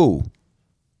said, "Cool.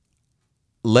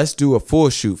 Let's do a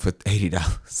full shoot for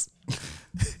 $80.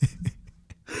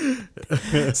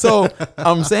 So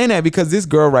I'm saying that because this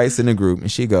girl writes in the group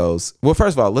and she goes, well,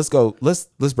 first of all, let's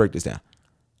break this down.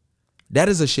 That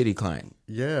is a shitty client.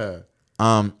 Yeah.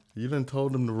 You done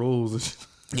told them the rules.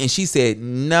 And she said,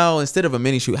 "No, instead of a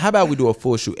mini shoot, how about we do a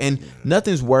full shoot?" And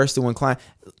nothing's worse than when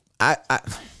I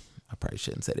probably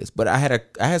shouldn't say this, but I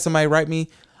had somebody write me.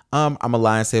 I'm a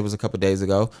lie and say it was a couple days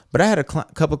ago, but I had a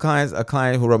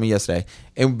client who wrote me yesterday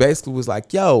and basically was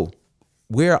like, "Yo,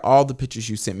 where are all the pictures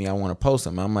you sent me? I want to post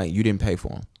them." I'm like, "You didn't pay for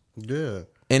them." Yeah.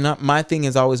 And my thing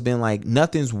has always been like,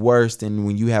 nothing's worse than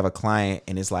when you have a client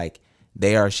and it's like,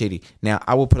 they are shitty. Now,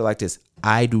 I will put it like this.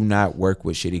 I do not work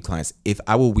with shitty clients. If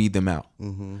I will weed them out.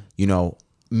 Mm-hmm.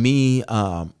 Me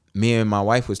and my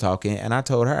wife was talking and I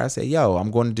told her, I said, "Yo, I'm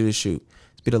going to do this shoot.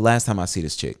 It's be the last time I see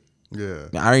this chick." Yeah.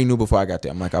 Now, I already knew before I got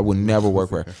there. I'm like, I would never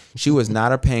work with her. She was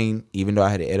not a pain, even though I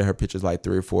had to edit her pictures like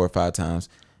 3 or 4 or 5 times.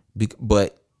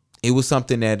 But it was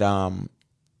something that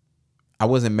I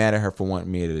wasn't mad at her for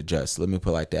wanting me to adjust. Let me put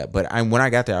it like that. But when I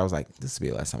got there, I was like, this will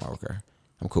be the last time I work with her.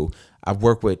 I'm cool. I've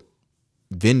worked with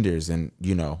vendors and,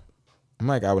 I'm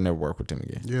like, I would never work with them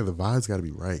again. Yeah, the vibe's got to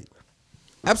be right.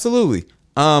 Absolutely.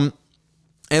 And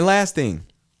last thing.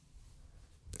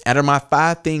 Out of my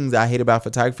 5 things I hate about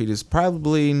photography, this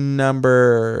might be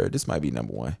number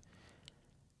 1.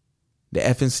 The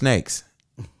effing snakes.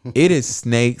 It is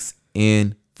snakes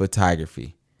in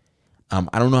photography.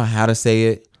 I don't know how to say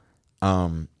it.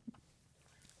 And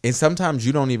sometimes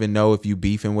you don't even know if you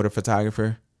beefing with a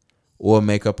photographer or a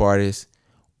makeup artist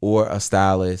or a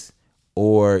stylist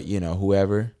or,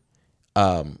 whoever,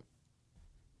 or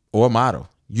a model.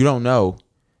 You don't know,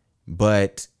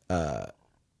 but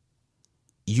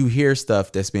you hear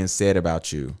stuff that's been said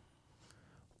about you,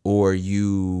 or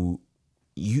you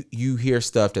hear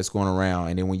stuff that's going around,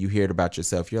 and then when you hear it about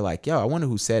yourself, you're like, "Yo, I wonder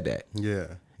who said that." Yeah.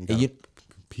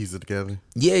 Piece it together.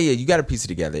 Yeah, you got to piece it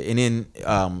together. And then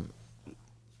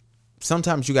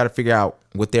sometimes you got to figure out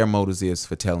what their motives is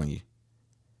for telling you.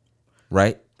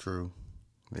 Right? True.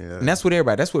 Yeah. And that's what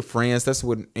everybody, that's what friends,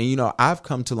 and I've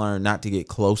come to learn not to get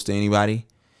close to anybody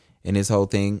in this whole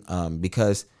thing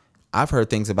because I've heard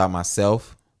things about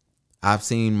myself. I've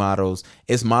seen models.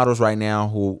 It's models right now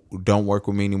who don't work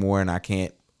with me anymore, and I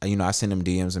can't, I send them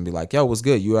DMs and be like, "Yo, what's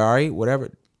good? You all right? Whatever."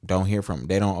 Don't hear from them.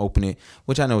 They don't open it,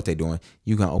 which I know what they're doing.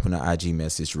 You can open an IG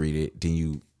message, read it, then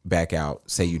you back out,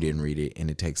 say you didn't read it,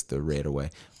 and it takes the read away.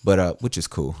 But which is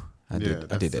cool. I did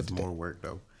that today. More work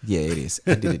though. Yeah, it is.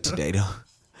 I did it today though.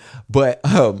 But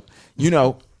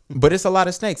but it's a lot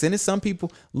of snakes, and it's some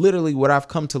people. Literally, what I've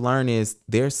come to learn is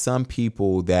there's some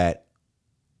people that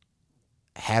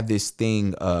have this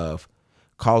thing of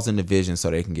causing division so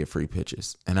they can get free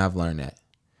pictures. And I've learned that.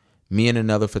 Me and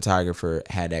another photographer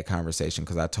had that conversation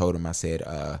because I told him, I said,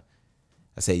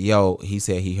 yo, he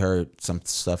said he heard some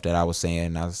stuff that I was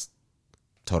saying. And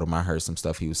told him I heard some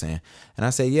stuff he was saying. And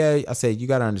I said, yeah, I said, you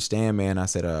got to understand, man. I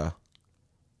said,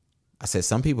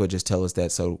 some people just tell us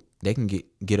that so they can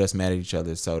get us mad at each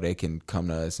other so they can come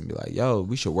to us and be like, yo,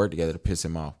 we should work together to piss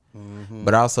him off. Mm-hmm.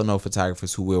 But I also know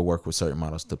photographers who will work with certain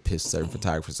models to piss certain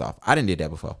photographers off. I didn't did that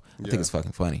before. I think it's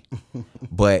fucking funny.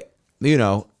 But, you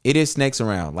know, it is snakes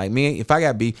around. Like me, if I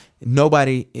got beef,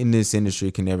 nobody in this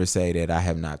industry can ever say that I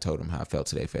have not told them how I felt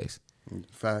to their face.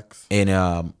 Facts.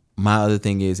 And my other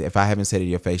thing is, if I haven't said it to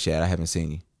your face yet, I haven't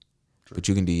seen you. But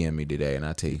you can DM me today, and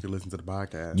I'll tell you. You can listen to the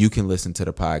podcast. You can listen to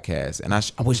the podcast. And I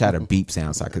wish I had a beep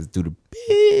sound so I could do the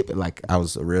beep like I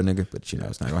was a real nigga, but you know,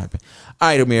 it's not going to happen. All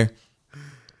right, Amir.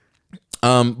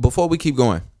 Before we keep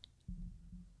going,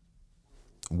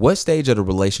 what stage of the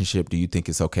relationship do you think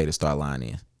it's okay to start lying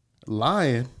in?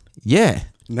 Lying? Yeah.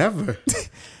 Never.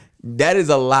 That is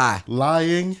a lie.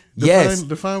 Lying? Yes.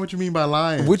 Define what you mean by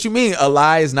lying. What you mean? A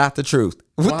lie is not the truth.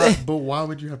 But why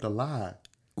would you have to lie?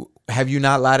 Have you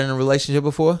not lied in a relationship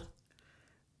before?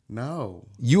 No.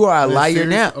 You are a liar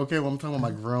now. Okay, well, I'm talking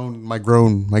about my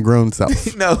grown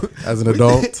self. No. As an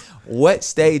adult. What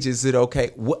stage is it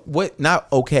okay? What not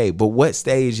okay, but what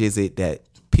stage is it that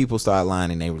people start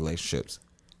lying in their relationships?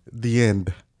 The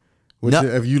end. No.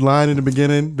 If you lying in the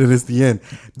beginning, then it's the end.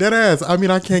 Dead ass. I mean,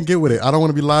 I can't get with it. I don't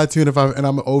want to be lied to, and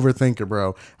I'm an overthinker,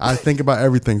 bro. I think about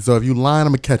everything. So if you lying,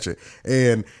 I'm gonna catch it.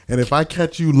 And if I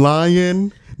catch you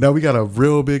lying, now we got a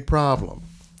real big problem.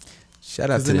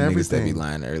 Shout out to the niggas that be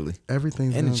lying early.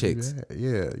 Everything's and the chicks.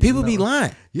 Yeah. People be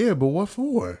lying. Yeah, but what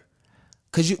for?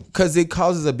 Cause it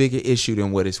causes a bigger issue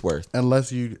than what it's worth.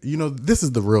 Unless this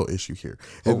is the real issue here.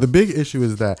 Oh. The big issue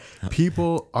is that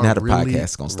people are now the really,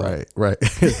 podcast gonna start. Right.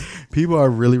 People are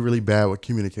really, really bad with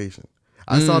communication.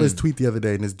 I saw this tweet the other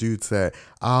day, and this dude said,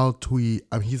 I'll cash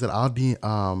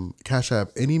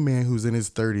app any man who's in his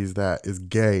 30s that is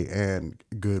gay and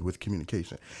good with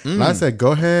communication. And I said,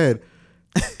 go ahead,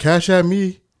 cash at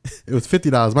me. It was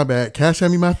 $50. My bad. Cash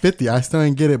at me my 50. I still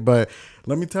ain't get it, but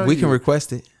let me tell you. We can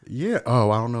request it. Yeah.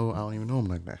 Oh, I don't know. I don't even know him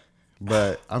like that.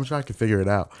 But I'm sure I can figure it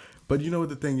out. But you know what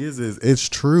the thing is it's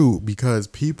true because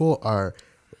people are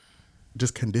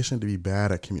just conditioned to be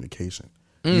bad at communication.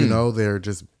 You know, they're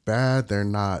just bad.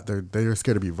 They're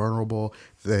scared to be vulnerable.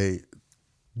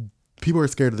 People are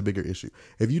scared of the bigger issue.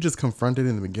 If you just confront it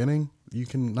in the beginning, you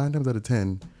can 9 times out of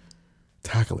 10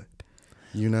 tackle it.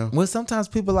 You know? Well, sometimes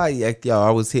people like, yo,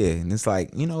 I was here. And it's like,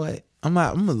 you know what? I'm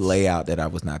going to lay out that I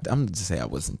was not there. I'm going to just say I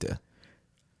wasn't there.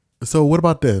 So what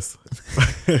about this?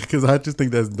 Because I just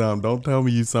think that's dumb. Don't tell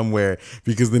me you somewhere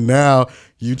because then now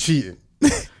you cheating.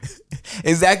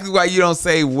 Exactly why you don't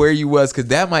say where you was, because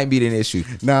that might be an issue.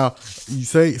 Now, you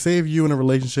say if you in a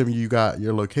relationship and you got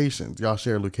your locations, y'all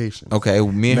share locations. Okay,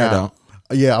 well, me and her don't.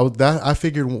 Yeah, I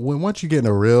figured once you get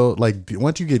in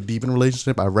once you get deep in a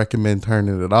relationship, I recommend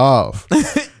turning it off.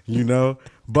 You know,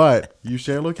 but you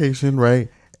share location, right?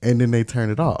 And then they turn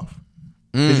it off.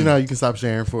 Because you know you can stop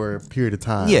sharing for a period of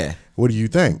time. Yeah. What do you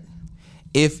think?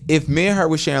 If me and her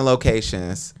were sharing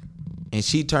locations and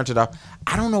she turned it off,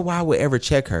 I don't know why I would ever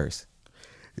check hers.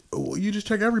 You just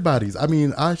check everybody's. I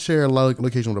mean, I share a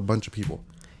location with a bunch of people,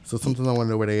 so sometimes I want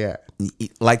to know where they at.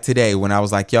 Like today when I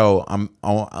was like, "Yo, I'm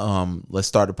on. Let's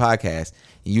start a podcast,"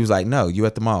 and you was like, "No, you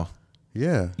at the mall."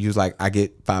 Yeah. You was like, "I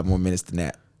get 5 more minutes to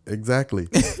nap." Exactly.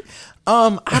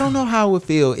 I don't know how it would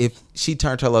feel if she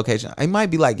turned her location. It might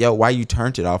be like, yo, why you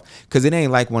turned it off? Because it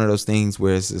ain't like one of those things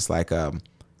where it's just like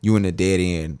you in the dead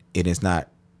end and it's not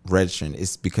registering.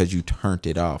 It's because you turned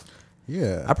it off.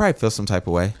 Yeah. I probably feel some type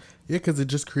of way. Yeah, because it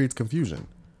just creates confusion.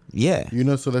 Yeah. You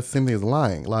know, so that's the same thing as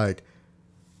lying. Like,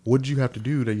 what did you have to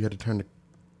do that you had to turn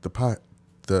the pot?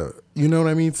 You know what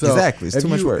I mean? So exactly. It's too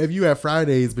much work. If you have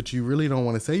Fridays, but you really don't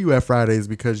want to say you have Fridays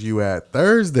because you had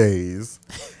Thursdays,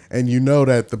 and you know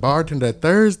that the bartender at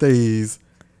Thursdays,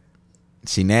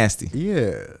 she nasty.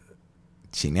 Yeah.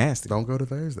 She nasty. Don't go to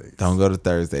Thursdays. Don't go to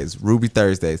Thursdays. Ruby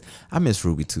Thursdays. I miss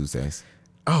Ruby Tuesdays.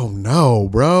 Oh, no,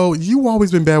 bro. You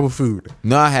always been bad with food.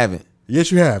 No, I haven't. Yes,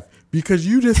 you have. Because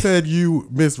you just said you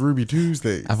miss Ruby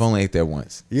Tuesdays. I've only ate there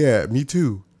once. Yeah, me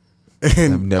too.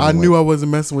 And I knew I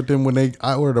wasn't messing with them when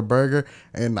I ordered a burger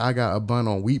and I got a bun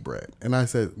on wheat bread. And I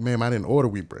said, ma'am, I didn't order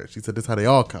wheat bread. She said, that's how they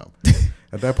all come.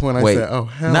 At that point, I said, oh,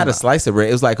 hell not a slice of bread.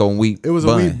 It was like a wheat It was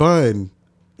bun. a wheat bun.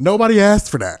 Nobody asked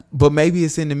for that. But maybe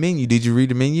it's in the menu. Did you read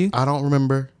the menu? I don't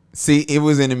remember. See, it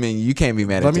was in the menu. You can't be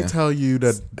mad at Let them. me tell you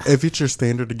that if it's your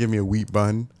standard to give me a wheat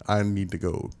bun, I need to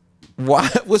go Why?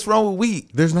 What's wrong with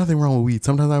wheat? There's nothing wrong with wheat.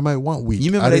 Sometimes I might want wheat. You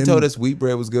remember I they didn't- told us wheat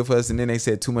bread was good for us, and then they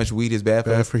said too much wheat is bad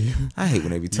for Bad us? for you. I hate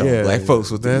when they be telling black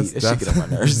folks what to eat. That shit get on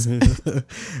my nerves.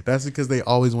 That's because they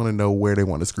always want to know where they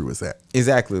want to screw us at.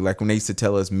 Exactly. Like when they used to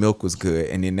tell us milk was good,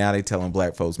 and then now they telling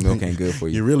black folks milk ain't good for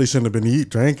You you. really shouldn't have been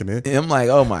drinking it. And I'm like,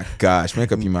 oh my gosh,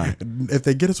 make up your mind. If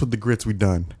they get us with the grits, we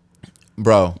done.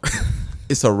 Bro,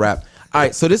 it's a wrap. All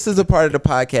right, so this is a part of the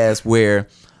podcast where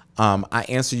I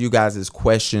answer you guys'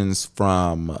 questions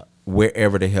from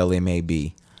wherever the hell it may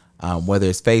be, whether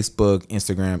it's Facebook,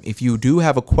 Instagram. If you do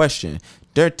have a question,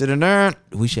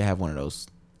 we should have one of those.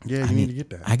 Yeah, you need to get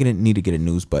that. I need to get a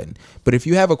news button. But if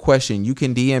you have a question, you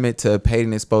can DM it to Paid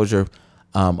in Exposure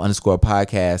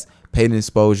 _podcast, Paid in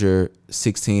Exposure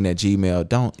 16 at Gmail.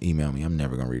 Don't email me. I'm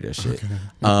never gonna read that shit.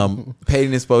 Paid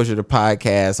in Exposure the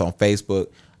podcast on Facebook.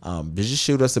 Just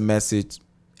shoot us a message,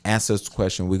 answer us a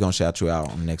question. We're gonna shout you out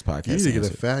on the next podcast. You need to get a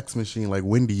Answer. fax machine like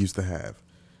Wendy used to have.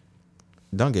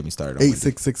 Don't get me started on Wendy.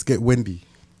 866 get Wendy.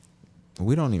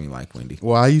 We don't even like Wendy.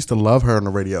 Well, I used to love her on the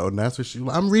radio, and that's what she.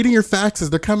 I'm reading your faxes;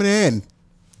 they're coming in.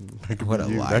 That could What be a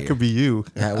you. liar. That could be you.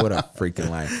 What a freaking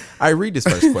lie. I read this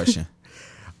first question.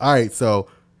 All right, so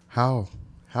how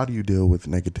do you deal with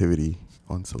negativity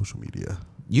on social media?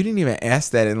 You didn't even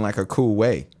ask that in like a cool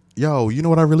way. Yo, you know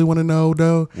what I really want to know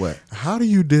though? What? How do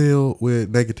you deal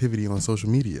with negativity on social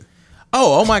media?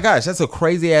 Oh my gosh, that's a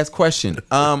crazy ass question.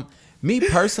 Me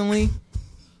personally,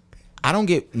 I don't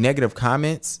get negative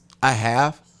comments.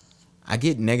 I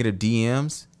get negative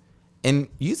DMs, and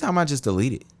usually I might just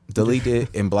delete it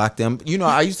and block them. You know,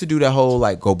 I used to do that whole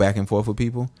like go back and forth with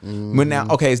people, but now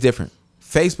okay, it's different.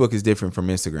 Facebook is different from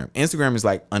Instagram. Instagram is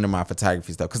like under my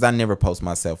photography stuff because I never post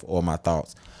myself or my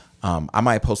thoughts. I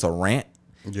might post a rant,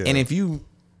 and if you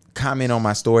comment on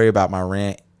my story about my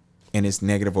rant and it's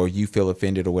negative or you feel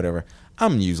offended or whatever,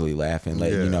 I'm usually laughing,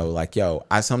 letting you know, like, yo,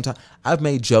 I've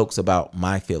made jokes about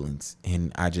my feelings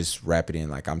and I just wrap it in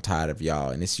like I'm tired of y'all,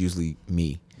 and it's usually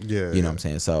me. Yeah, you know what I'm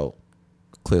saying? So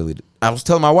clearly, I was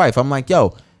telling my wife, I'm like,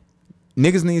 yo,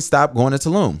 niggas need to stop going to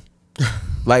Tulum,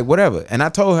 like whatever. And I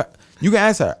told her, you can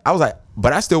ask her. I was like,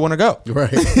 but I still want to go.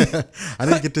 Right. I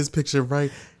didn't get this picture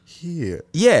right here.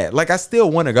 Yeah, like I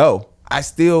still want to go. I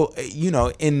still, you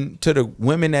know, and to the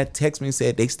women that text me and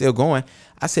said they still going,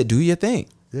 I said, do your thing.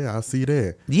 Yeah, I'll see you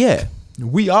there. Yeah,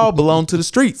 we all belong to the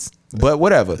streets, but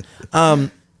whatever.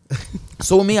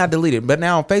 So with me, I deleted. But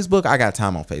now on Facebook, I got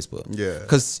time on Facebook. Yeah.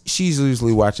 Because she's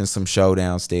usually watching some show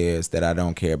downstairs that I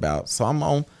don't care about. So I'm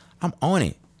on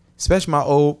it. Especially my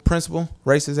old principal,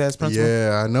 racist ass principal.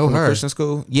 Yeah, I know from the her. Christian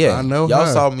school. Yeah. I know Y'all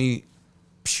her. saw me.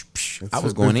 I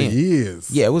was going in.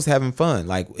 Years. Yeah, it was having fun.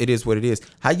 Like, it is what it is.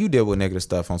 How you deal with negative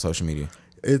stuff on social media?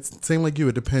 It's same like you.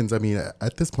 It depends. I mean,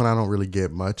 at this point, I don't really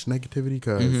get much negativity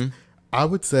because I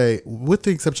would say, with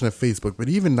the exception of Facebook, but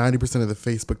even 90% of the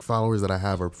Facebook followers that I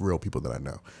have are real people that I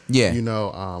know. Yeah. You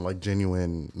know, like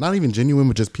genuine, not even genuine,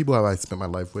 but just people I spent my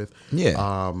life with.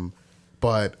 Yeah.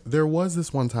 But there was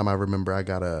this one time I remember I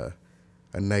got a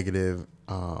negative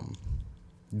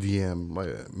DM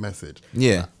like, message.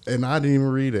 Yeah. And I didn't even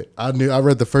read it. I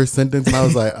read the first sentence and I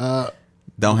was like,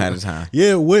 Don't have the time.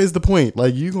 yeah, what is the point?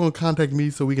 Like, you gonna contact me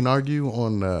so we can argue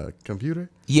on the computer?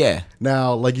 Yeah.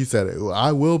 Now, like you said,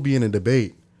 I will be in a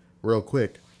debate real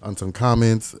quick on some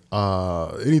comments,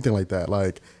 anything like that.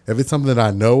 Like, if it's something that I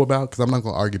know about, because I'm not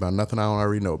gonna argue about nothing I don't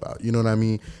already know about. You know what I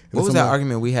mean? If What it's was that something-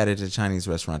 argument we had at the Chinese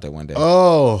restaurant that one day?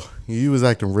 Oh, you was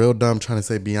acting real dumb trying to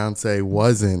say Beyonce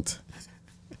wasn't.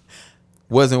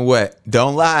 Wasn't what?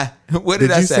 Don't lie. What did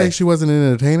Did I you say? say she wasn't an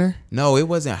entertainer? No, it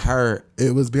wasn't her.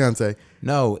 It was Beyonce.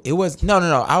 No, it was no.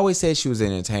 I always said she was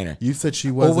an entertainer. You said she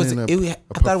Or wasn't was a, it- a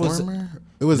I thought it was- performer?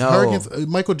 It was No. her against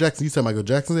Michael Jackson. You said Michael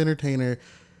Jackson's an entertainer.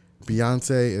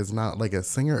 Beyonce is not like a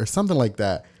singer or something like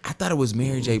that. I thought it was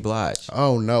Mary J. Blige.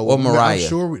 Oh no, Or Mariah. I'm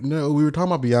sure. We were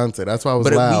talking about Beyonce. That's why I was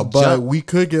But we loud. But jumped- we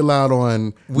could get loud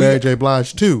on Mary J.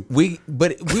 Blige too. We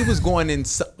was going in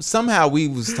somehow we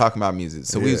was talking about music,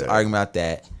 so we was Yeah. arguing about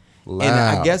that. And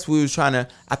Loud. I guess we was trying to.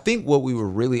 I think what we were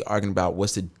really arguing about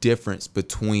was the difference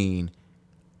between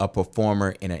a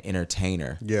performer and an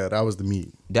entertainer. Yeah, that was the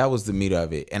meat. That was the meat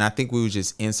of it. And I think we were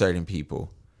just inserting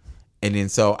people. And then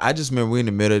so I just remember we're in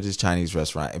the middle of this Chinese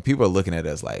restaurant and people are looking at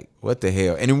us like, what the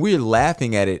hell? And then we're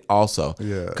laughing at it also.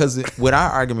 Yeah. Because with our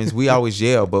arguments, we always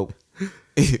yell, but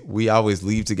we always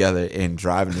leave together and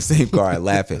drive in the same car and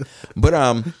laughing. But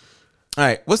all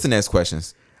right, what's the next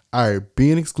questions? All right,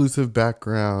 be an exclusive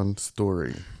background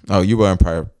story. Oh, you weren't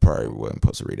probably wasn't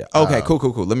supposed to read that. Okay, cool.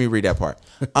 Let me read that part.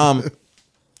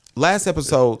 Last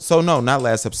episode, so no, not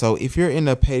last episode. If you're in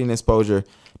the Paid in Exposure,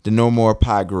 the No More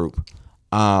Pod group,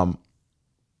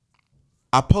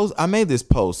 I made this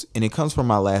post, and it comes from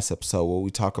my last episode where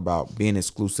we talk about being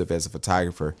exclusive as a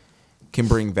photographer can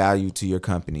bring value to your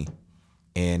company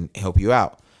and help you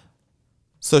out.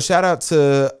 So shout out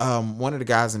to one of the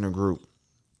guys in the group.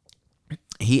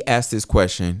 He asked this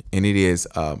question, and it is,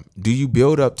 do you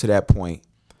build up to that point,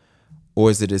 or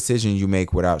is it a decision you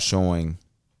make without showing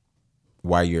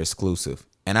why you're exclusive?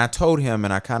 And I told him,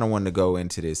 and I kind of wanted to go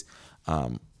into this.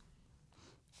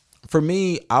 For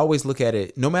me, I always look at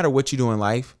it, no matter what you do in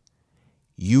life,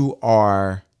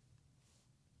 you're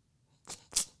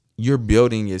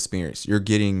building your experience. You're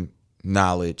getting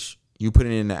knowledge. You put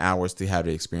in the hours to have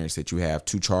the experience that you have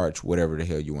to charge whatever the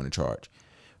hell you want to charge,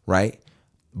 right?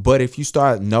 But if you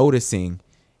start noticing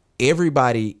let me put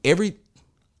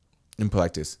it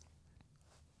like this.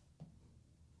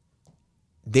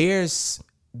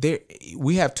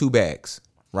 We have two bags,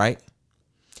 right?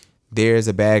 There's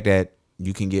a bag that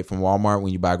you can get from Walmart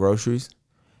when you buy groceries,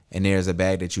 and there's a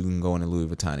bag that you can go into Louis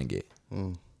Vuitton and get.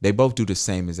 They both do the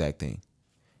same exact thing.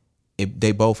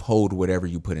 They both hold whatever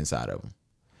you put inside of them.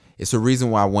 It's a reason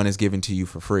why one is given to you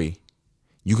for free.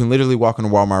 You can literally walk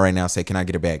into Walmart right now and say, can I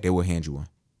get a bag? They will hand you one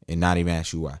and not even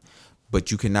ask you why.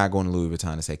 But you cannot go into Louis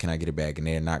Vuitton and say, can I get a bag? And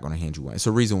they're not going to hand you one. It's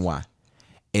a reason why.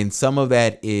 And some of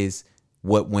that is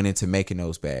what went into making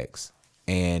those bags.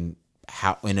 And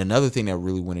another thing that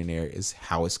really went in there is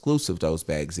how exclusive those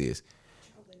bags is.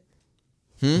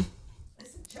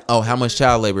 Oh, how much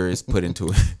child labor is put into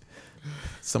it.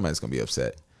 Somebody's going to be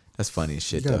upset. That's funny as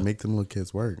shit, You gotta though. make them little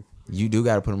kids work. You do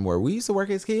got to put them where we used to work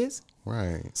as kids.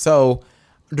 Right. So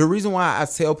the reason why I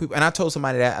tell people, and I told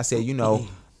somebody that, I said,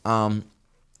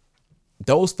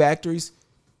 those factories,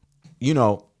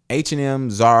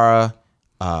 H&M, Zara,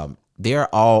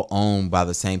 they're all owned by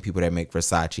the same people that make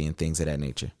Versace and things of that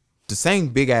nature. The same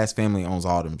big ass family owns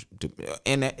all them.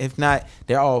 And if not,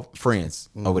 they're all friends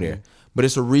over there. But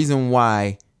it's a reason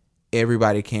why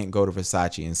everybody can't go to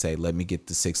Versace and say, let me get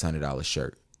the $600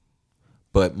 shirt.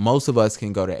 But most of us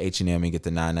can go to H&M and get the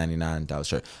 $9.99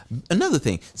 shirt. Another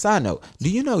thing, side note, do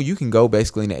you know you can go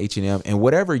basically into H&M and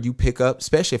whatever you pick up,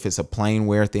 especially if it's a plain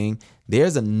wear thing,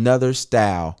 there's another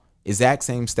style, exact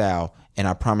same style, and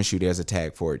I promise you there's a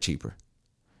tag for it cheaper.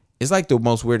 It's like the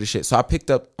most weirdest shit. So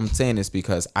I'm saying this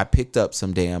because I picked up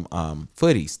some damn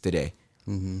footies today,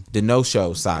 the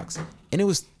no-show socks, and it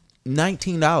was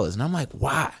 $19. And I'm like,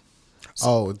 why?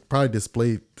 Oh, it's probably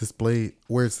displayed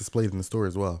where it's displayed in the store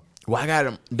as well. Well, I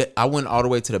got them. I went all the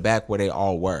way to the back where they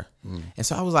all were. And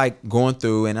so I was like going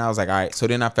through and I was like, all right. So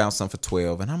then I found some for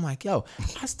 $12 and I'm like, yo,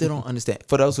 I still don't understand.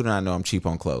 For those who don't know, I'm cheap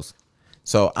on clothes.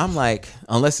 So I'm like,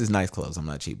 unless it's nice clothes, I'm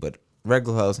not cheap. But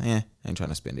regular clothes, I ain't trying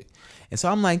to spend it. And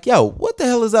so I'm like, yo, what the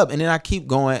hell is up? And then I keep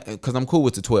going because I'm cool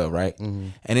with the 12, right?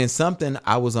 And then something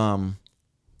I was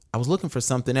looking for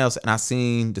something else and I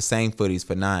seen the same footies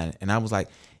for $9. And I was like,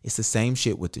 it's the same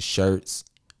shit with the shirts.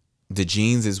 The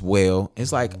jeans as well.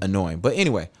 It's like annoying. But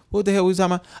anyway, what the hell we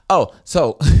talking about? Oh,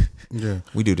 so Yeah.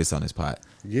 we do this on this pod.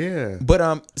 Yeah.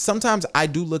 But sometimes I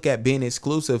do look at being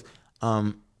exclusive.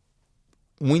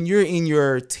 When you're in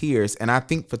your tiers, and I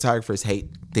think photographers hate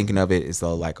thinking of it as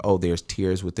though like, oh, there's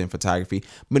tiers within photography.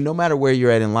 But no matter where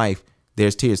you're at in life,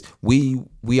 there's tiers. We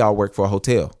all work for a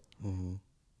hotel.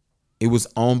 It was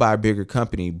owned by a bigger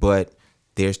company, but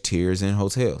there's tiers in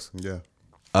hotels. Yeah.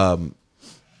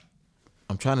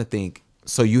 I'm trying to think.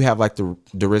 So you have like the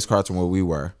Ritz-Carlton where we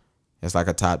were. It's like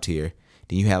a top tier.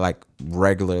 Then you had like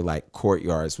regular like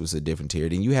Courtyards was a different tier.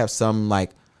 Then you have some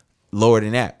like lower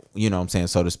than that, you know what I'm saying,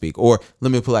 so to speak. Or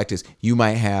let me put it like this. You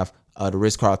might have the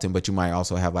Ritz-Carlton, but you might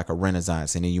also have like a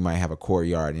Renaissance, and then you might have a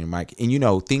Courtyard,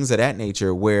 and things of that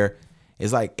nature where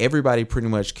it's like everybody pretty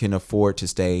much can afford to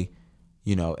stay,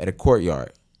 at a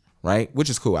Courtyard, right? Which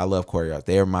is cool. I love Courtyard.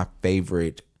 They're my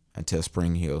favorite until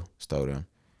Spring Hill stole them.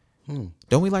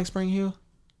 Don't we like Spring Hill?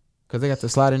 Because they got the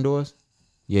sliding doors?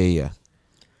 Yeah.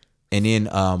 And then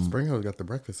Spring Hill got the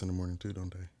breakfast in the morning too,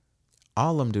 don't they?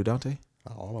 all of them do, don't they?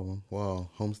 Not all of them.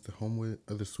 Well, home with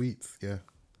other suites. Yeah.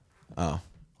 Oh.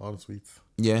 All the suites.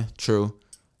 Yeah, true.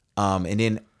 And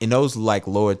then in those like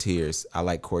lower tiers, I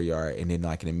like Courtyard. And then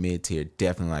like in the mid tier,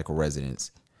 definitely like a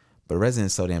Residence. But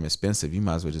Residence is so damn expensive, you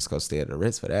might as well just go stay at the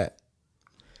Ritz for that.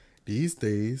 These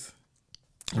days.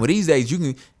 Well, these days you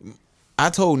can. I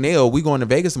told Nail we going to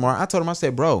Vegas tomorrow. I told him, I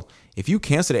said, bro, if you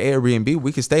cancel the Airbnb,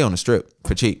 we can stay on the Strip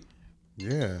for cheap.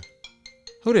 Yeah.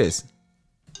 Who this?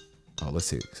 Oh, let's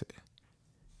see.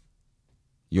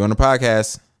 You on the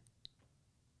podcast?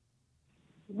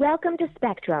 Welcome to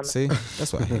Spectrum. See,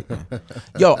 that's what I hate. Man.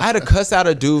 Yo, I had to cuss out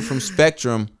a dude from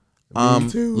Spectrum Me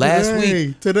too, last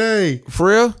week. Today. For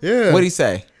real? Yeah. What'd he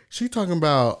say? She talking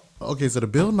about Okay, so the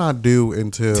bill not due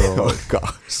until Oh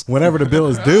gosh. whenever the bill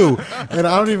is due, and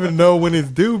I don't even know when it's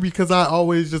due because I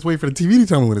always just wait for the TV to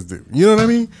tell me when it's due. You know what I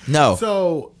mean? No.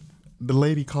 So the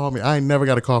lady called me. I ain't never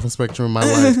got a call from Spectrum in my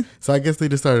life. So I guess they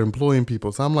just started employing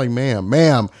people. So I'm like,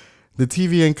 ma'am, the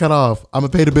TV ain't cut off. I'm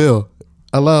gonna pay the bill.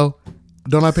 Hello,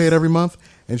 don't I pay it every month?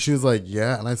 And she was like,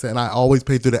 yeah. And I said, and I always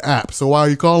pay through the app. So why are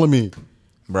you calling me?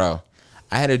 Bro,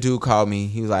 I had a dude call me.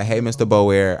 He was like, hey, Mr.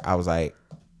 Bower. I was like,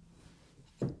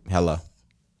 hello.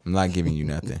 I'm not giving you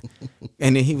nothing.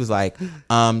 And then he was like,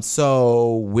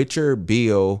 so with your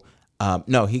bill,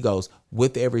 no, he goes,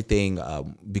 with everything,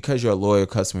 because you're a loyal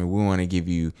customer, we want to give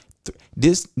you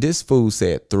this food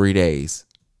said 3 days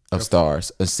of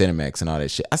stars of Cinemax and all that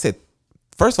shit. I said,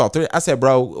 first of all, 3. I said,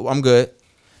 bro, I'm good.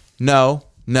 No.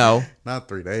 Not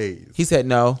 3 days. He said,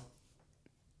 no,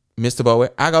 Mr.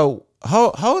 Bower. I go,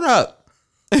 hold up.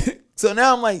 So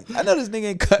now I'm like, I know this nigga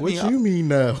ain't cut me off. What you mean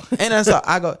no? And then so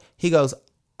he goes,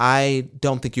 I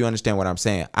don't think you understand what I'm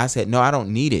saying. I said, no, I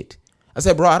don't need it. I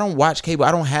said, bro, I don't watch cable.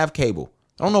 I don't have cable.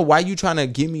 I don't know why you trying to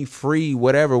give me free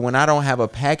whatever when I don't have a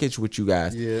package with you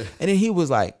guys. Yeah. And then he was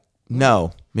like,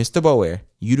 no, Mr. Bower,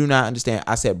 you do not understand.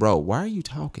 I said, bro, why are you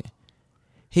talking?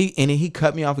 And then he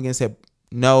cut me off again and said,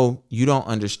 no, you don't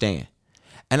understand.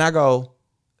 And I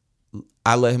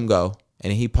let him go. And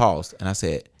then he paused. And I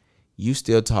said, you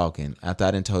still talking after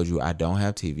I done told you I don't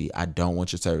have TV. I don't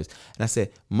want your service. And I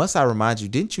said, must I remind you,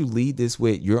 didn't you lead this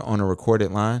with you're on a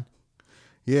recorded line?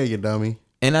 Yeah, you dummy.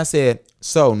 And I said,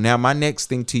 so now my next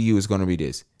thing to you is going to be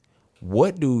this.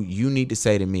 What do you need to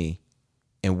say to me?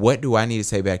 And what do I need to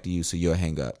say back to you so you'll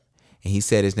hang up? And he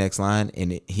said his next line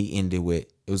and he ended with,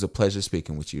 it was a pleasure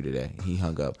speaking with you today. He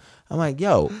hung up. I'm like,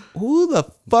 yo, who the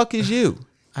fuck is you?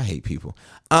 I hate people.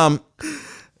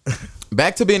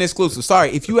 Back to being exclusive. Sorry,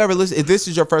 if you ever listen, if this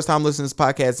is your first time listening to this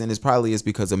podcast, and it probably is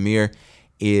because Amir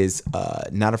is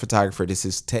not a photographer. This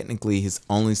is technically his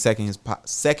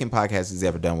second podcast he's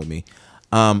ever done with me.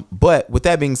 But with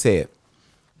that being said,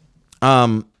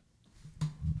 being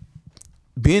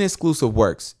exclusive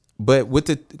works. But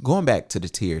going back to the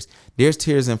tiers, there's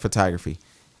tiers in photography.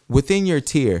 Within your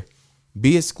tier,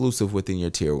 be exclusive within your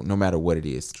tier, no matter what it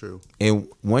is. True. And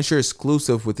once you're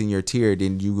exclusive within your tier,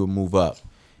 then you will move up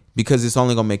because it's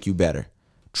only going to make you better.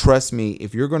 Trust me,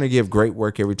 if you're going to give great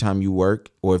work every time you work,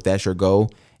 or if that's your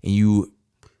goal, and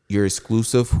you're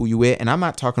exclusive who you with, and I'm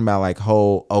not talking about like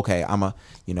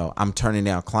I'm turning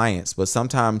down clients, but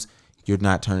sometimes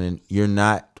I'm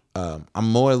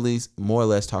more or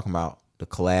less talking about the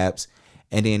collabs.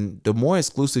 And then the more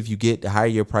exclusive you get, the higher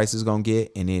your price is going to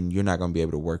get. And then you're not going to be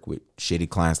able to work with shitty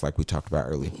clients like we talked about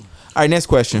earlier. All right, next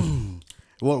question.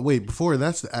 Well, wait, before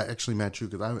that's actually not true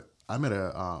because I met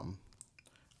a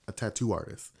tattoo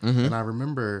artist. And I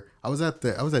remember I was at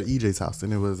EJ's house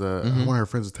and it was one of her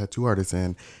friends was a tattoo artist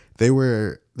and there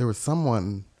was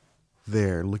someone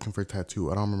there looking for a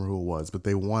tattoo. I don't remember who it was, but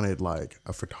they wanted like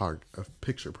a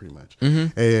picture pretty much.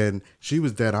 And she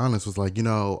was dead honest, was like,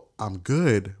 I'm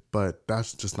good, but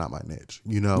that's just not my niche.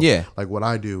 Yeah. Like what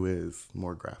I do is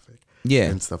more graphic. Yeah.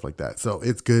 And stuff like that. So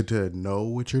it's good to know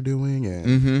what you're doing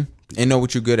and know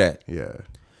what you're good at. Yeah.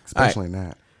 Especially in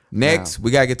that. Next,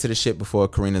 we got to get to the shit before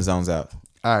Karina zones out.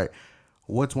 All right.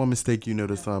 What's one mistake you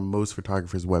noticed on most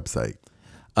photographers' website?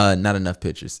 Not enough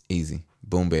pictures. Easy.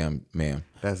 Boom, bam, ma'am.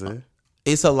 That's it?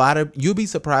 It's a lot of, you'll be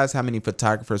surprised how many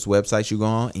photographers' websites you go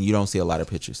on and you don't see a lot of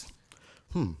pictures.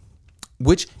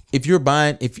 Which, if you're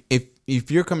buying, if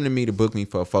you're coming to me to book me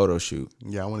for a photo shoot.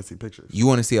 Yeah, I want to see pictures. You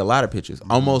want to see a lot of pictures.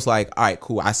 Almost like, all right,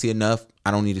 cool. I see enough. I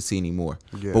don't need to see any more.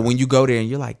 Yeah. But when you go there and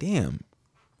you're like, damn,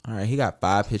 all right, he got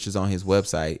 5 pictures on his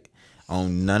website.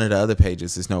 On none of the other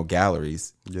pages, there's no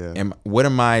galleries. Yeah. And what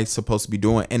am I supposed to be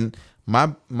doing? And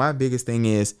my biggest thing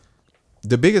is,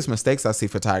 the biggest mistakes I see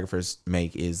photographers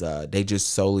make is they just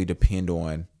solely depend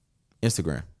on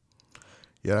Instagram.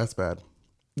 Yeah, that's bad.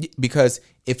 Because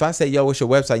if I say, yo, what's your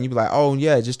website? And you be like, oh,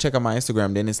 yeah, just check out my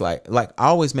Instagram. Then it's like I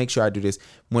always make sure I do this.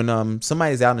 When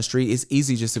somebody's out in the street, it's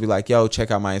easy just to be like, yo, check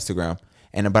out my Instagram.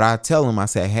 But I tell them, I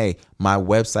say, hey, my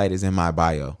website is in my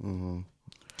bio.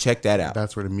 Check that out.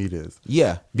 That's where the meat is.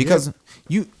 Yeah, because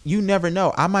you never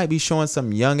know. I might be showing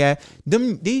some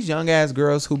these young ass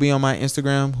girls who be on my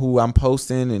Instagram, who I'm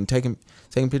posting and taking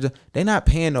pictures. They're not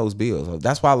paying those bills.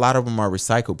 That's why a lot of them are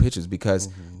recycled pictures, because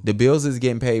the bills is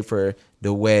getting paid for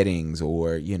the weddings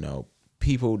or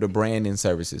people, the branding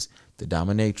services, the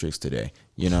dominatrix today.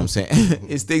 You know what I'm saying?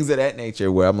 It's things of that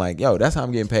nature where I'm like, yo, that's how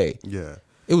I'm getting paid. Yeah.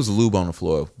 It was lube on the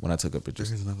floor when I took a picture.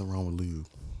 There's nothing wrong with lube.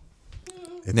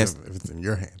 If it's in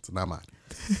your hands, not mine.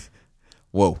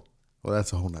 Whoa. Well,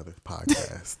 that's a whole nother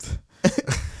podcast.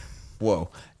 Whoa.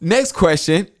 Next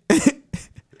question.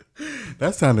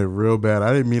 That sounded real bad.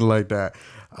 I didn't mean it like that.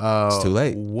 It's too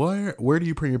late. Where do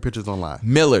you print your pictures online?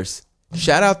 Miller's.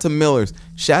 Shout out to Miller's.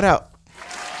 Shout out.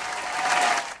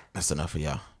 That's enough of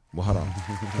y'all. Well, hold on,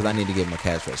 because I need to get my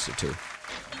cash register too.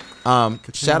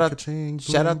 Shout out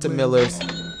to Miller's,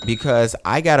 because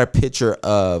I got a picture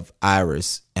of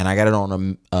Iris and I got it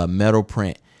on a metal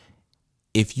print.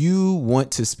 If you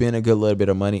want to spend a good little bit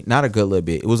of money, not a good little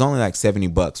bit, it was only like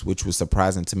 $70, which was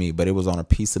surprising to me, but it was on a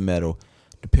piece of metal.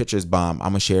 The picture's bomb. I'm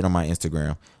gonna share it on my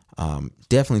Instagram.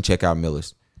 Definitely check out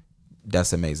Miller's.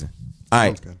 That's amazing. All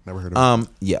right. Good. Never heard of it.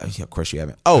 Yeah, of course you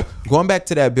haven't. Oh, going back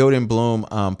to that Build and Bloom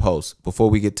post before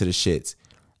we get to the shits.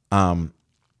 I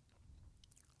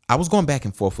was going back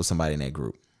and forth with somebody in that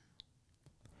group,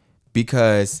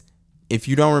 because if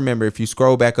you don't remember, if you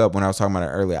scroll back up when I was talking about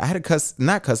it earlier, I had to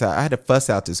I had to fuss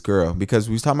out this girl, because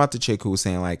we was talking about the chick who was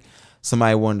saying like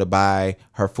somebody wanted to buy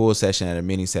her full session at a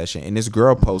mini session, and this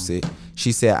girl posted,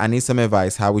 she said, "I need some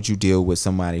advice. How would you deal with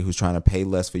somebody who's trying to pay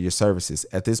less for your services?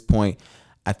 At this point,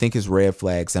 I think it's red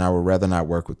flags and I would rather not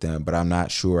work with them, but I'm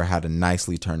not sure how to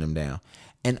nicely turn them down."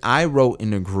 And I wrote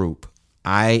in the group,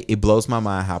 it blows my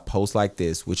mind how posts like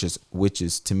this, which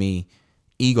is to me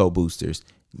ego boosters,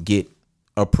 get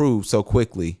approved so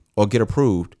quickly, or get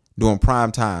approved during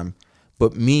prime time.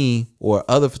 But me or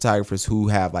other photographers who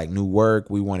have like new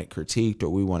work, we want it critiqued or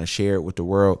we want to share it with the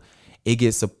world, it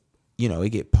gets it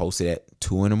get posted at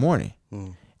 2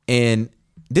 a.m. And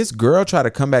this girl tried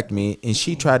to come back to me, and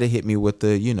she tried to hit me with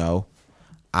the,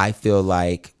 I feel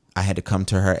like I had to come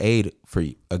to her aid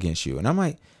against you. And I'm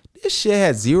like, this shit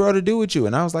had zero to do with you.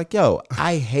 And I was like, yo,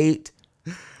 I hate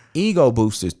ego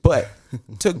boosters. But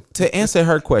to answer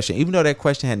her question, even though that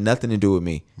question had nothing to do with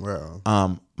me,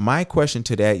 Wow. my question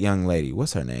to that young lady,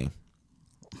 what's her name?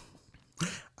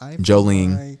 I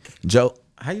Jolene.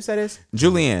 How you say this?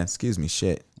 Julianne. Excuse me.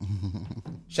 Shit.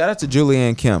 Shout out to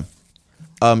Julianne Kim.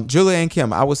 Julianne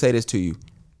Kim, I will say this to you.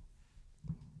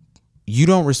 You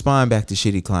don't respond back to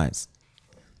shitty clients.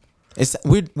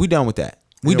 We done with that.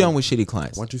 We done with shitty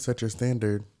clients. Once you set your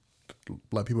standard,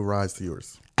 let people rise to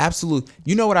yours. Absolutely.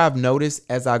 You know what I've noticed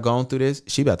as I've gone through this?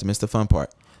 She about to miss the fun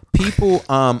part. People,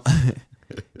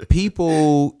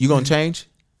 you gonna change?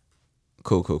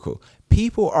 Cool.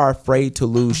 People are afraid to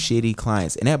lose shitty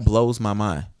clients, and that blows my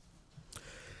mind.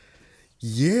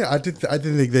 Yeah, I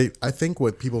think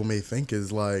what people may think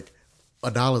is like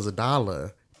 $1's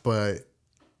 $1, but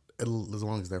as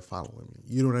long as they're following me,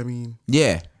 you know what I mean?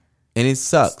 Yeah, and it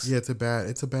sucks. Yeah, it's a bad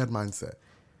mindset.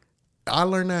 I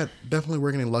learned that definitely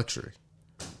working in luxury.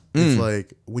 It's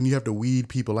like when you have to weed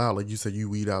people out, like you said, you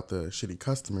weed out the shitty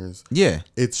customers. Yeah,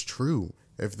 it's true.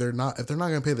 If they're not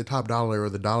gonna pay the top dollar or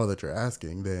the dollar that you're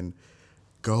asking, then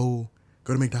go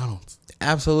to McDonald's.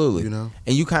 Absolutely. And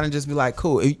you kind of just be like,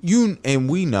 cool.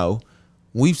 We know,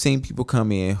 we've seen people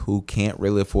come in who can't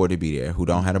really afford to be there, who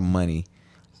don't have the money.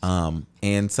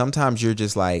 And sometimes you're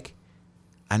just like,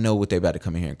 I know what they're about to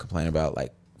come in here and complain about.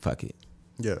 Like, fuck it.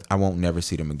 Yeah. I won't never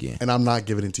see them again. And I'm not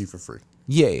giving it to you for free.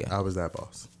 Yeah. I was that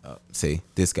boss. See,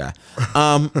 this guy.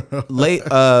 A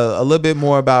little bit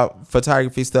more about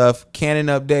photography stuff. Canon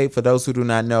update. For those who do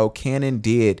not know, Canon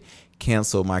did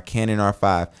cancel my Canon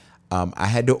R5. I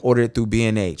had to order it through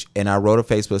B&H, and I wrote a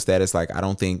Facebook status like, I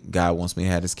don't think God wants me to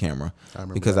have this camera,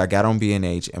 because I got on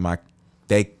B&H and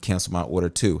they canceled my order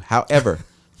too. However,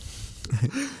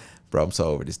 bro, I'm so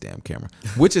over this damn camera,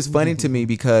 which is funny to me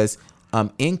because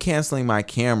in canceling my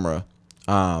camera,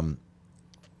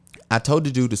 I told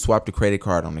the dude to swap the credit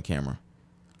card on the camera,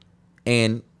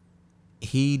 and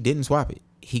he didn't swap it.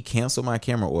 He canceled my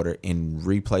camera order and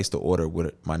replaced the order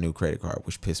with my new credit card,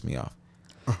 which pissed me off.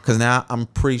 Because now I'm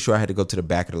pretty sure I had to go to the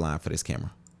back of the line for this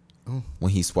camera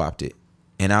when he swapped it.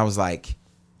 And I was like,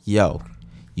 yo,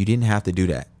 you didn't have to do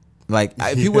that. Like,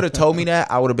 if he would have told me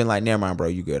that, I would have been like, never mind, bro,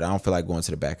 you good. I don't feel like going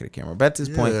to the back of the camera. But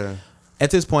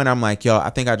at this point, I'm like, yo, I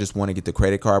think I just want to get the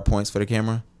credit card points for the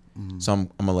camera. So I'm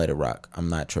going to let it rock. I'm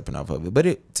not tripping off of it.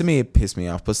 But to me, it pissed me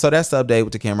off. But so that's the update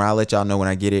with the camera. I'll let y'all know when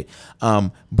I get it.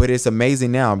 But it's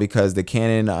amazing now because the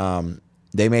Canon,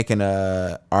 they making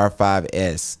a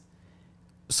R5S.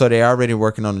 So they're already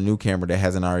working on a new camera that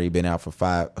hasn't already been out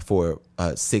for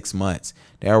 6 months.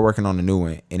 They are working on a new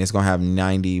one, and it's gonna have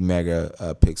 90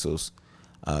 megapixels.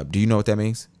 Do you know what that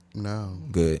means? No.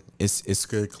 Good. It's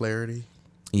good clarity.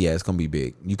 Yeah, it's gonna be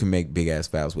big. You can make big ass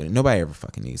files with it. Nobody ever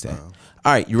fucking needs that. All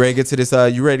right, you ready to get to this?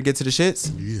 You ready to get to the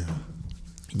shits? Yeah.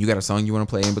 You got a song you want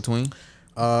to play in between?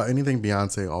 Anything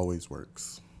Beyonce always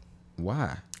works.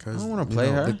 Why? I don't want to play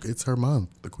her. It's her month,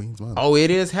 the Queen's month. Oh,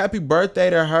 it is. Happy birthday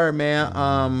to her, man.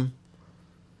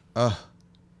 I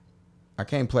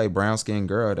can't play Brown Skin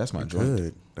Girl. That's my joint.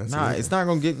 Good. That's Nah, it. it's not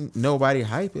gonna get nobody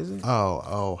hype, is it?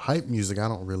 Oh, hype music. I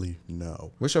don't really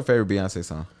know. What's your favorite Beyonce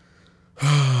song?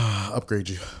 Upgrade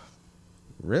you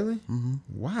Really? Mm-hmm.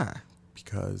 Why?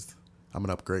 because I'm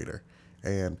an upgrader,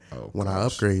 and Oh, when I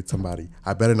gosh. upgrade somebody,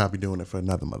 I better not be doing it for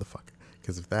another motherfucker.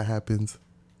 Because if that happens,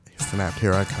 snap,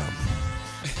 here I come.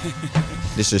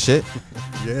 This your shit?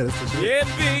 Yeah, that's the shit. Yeah,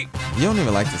 big. You don't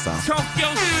even like the song. Talk your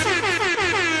shit.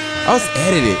 I was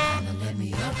edited.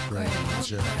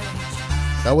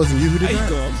 That wasn't you who did How you that?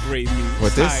 gonna upgrade me?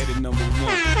 What, this? Tired of number one.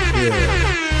 Yeah.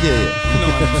 Yeah. You know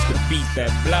I used to beat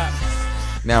that block.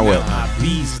 Now Now what? I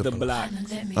beats the block.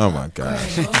 Oh my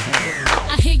gosh.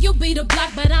 I hear you beat a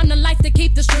block, but I'm the life to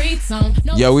keep the streets on.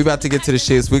 No, Yo, we about to get to the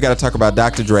shits. We got to talk about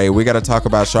Dr. Dre. We got to talk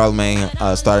about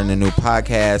Charlamagne starting a new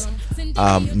podcast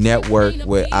network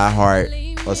with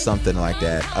iHeart or something like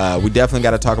that. We definitely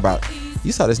got to talk about.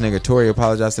 You saw this nigga Tory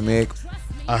apologize to Meg.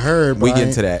 I heard. We but get I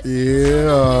into ain't- that.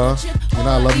 Yeah. You know,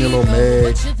 I love me a little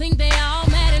Meg. But you think they all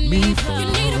mad at me. You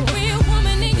need a real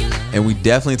woman in your life. And we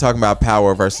definitely talking about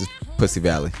Power versus Pussy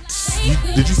Valley.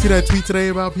 Did you see that tweet today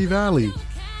about P Valley?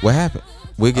 What happened?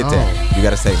 We'll get that. You got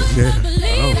to save it. Believe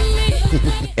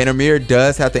in me. And Amir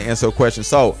does have to answer a question.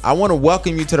 So I want to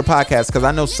welcome you to the podcast because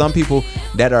I know some people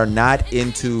that are not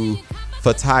into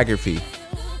photography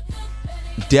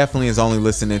definitely is only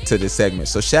listening to this segment.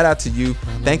 So shout out to you.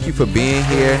 Thank you for being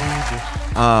here.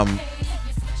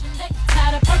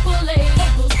 Tired of purple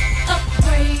labels.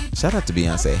 Upgrade. Shout out to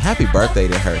Beyonce. Happy birthday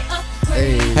to her.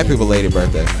 Hey. Happy belated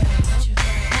birthday.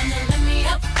 Let me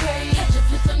upgrade. You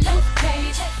flip a new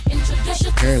page. Introduce you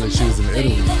to Apparently she was in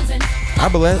Italy. I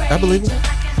believe it.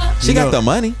 She You got know- the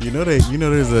money. You know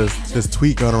there's this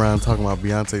tweet going around talking about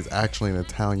Beyonce's actually an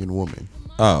Italian woman.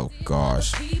 Oh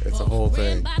gosh. It's a whole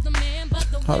thing.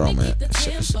 Hold on, man.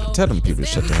 Tell them people to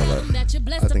shut the hell up.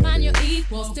 I think I did.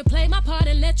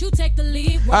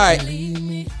 All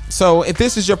right. So if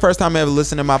this is your first time ever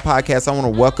listening to my podcast, I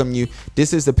want to welcome you.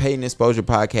 This is the Paid and Exposure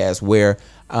podcast where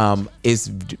it's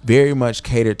very much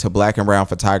catered to black and brown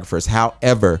photographers.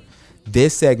 However,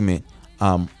 this segment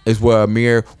is where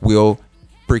Amir will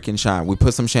freaking shine. We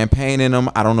put some champagne in him.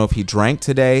 I don't know if he drank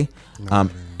today.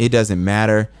 It doesn't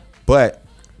matter. But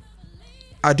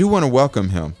I do want to welcome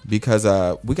him because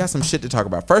we got some shit to talk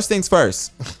about. First things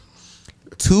first.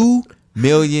 $2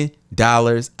 million a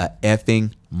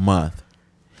effing month.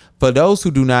 For those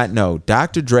who do not know,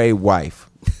 Dr. Dre's wife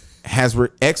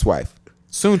ex-wife,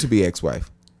 soon to be ex-wife,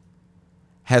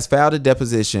 has filed a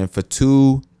deposition for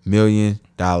 $2 million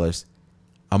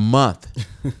a month.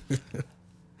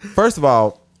 First of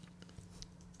all,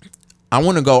 I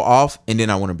want to go off and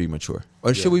then I want to be mature.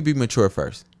 Or should we be mature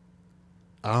first?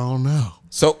 I don't know.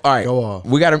 So, all right. Go off.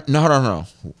 We got to, no.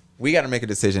 We got to make a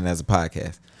decision as a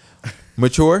podcast.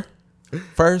 Mature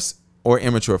first or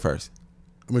immature first?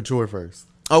 Mature first.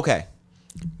 Okay.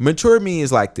 Mature me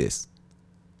is like this.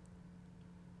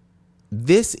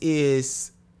 This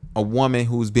is a woman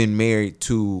who's been married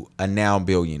to a now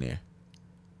billionaire.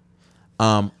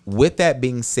 With that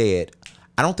being said,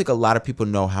 I don't think a lot of people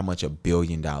know how much $1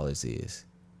 billion is.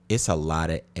 It's a lot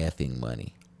of effing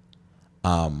money.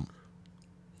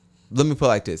 Let me put it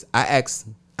like this. I asked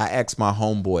my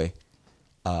homeboy,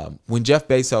 when Jeff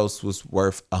Bezos was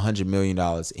worth $100 million,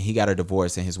 and he got a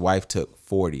divorce and his wife took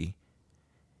 40.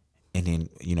 And then,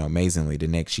 amazingly, the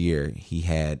next year he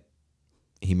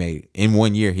made in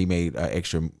 1 year, he made an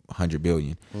extra 100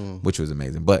 billion, which was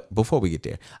amazing. But before we get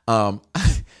there,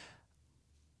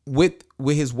 with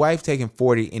his wife taking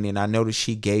 40, and then I noticed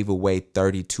she gave away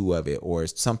 32 of it or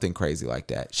something crazy like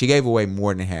that. She gave away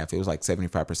more than half. It was like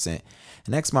 75%.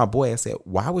 And asked my boy, I said,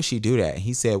 why would she do that? And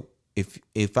he said,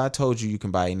 if I told you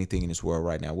can buy anything in this world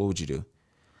right now, what would you do?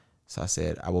 So I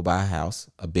said, I will buy a house,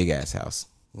 a big ass house.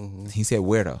 He said,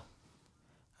 where though?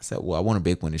 I said, well, I want a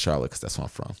big one in Charlotte because that's where I'm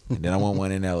from. And then I want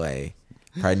one in LA,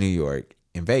 probably New York,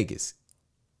 and Vegas.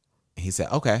 And he said,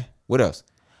 okay, what else?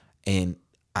 And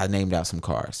I named out some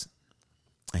cars.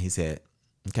 And he said,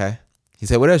 okay. He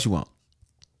said, what else you want?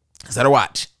 I said, a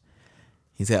watch.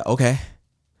 He said, okay.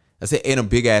 I said, in a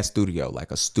big ass studio,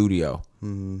 like a studio.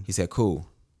 He said, cool.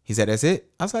 He said, that's it?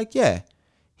 I was like, yeah.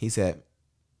 He said,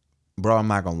 bro, I'm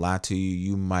not going to lie to you.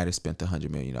 You might have spent $100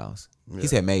 million. He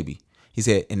said, maybe. He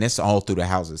said, and that's all through the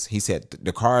houses. He said,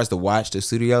 the cars, the watch, the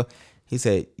studio. He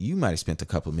said, you might have spent a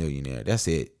couple million there. That's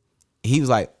it. He was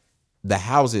like, the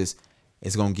houses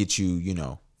is going to get you,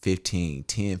 15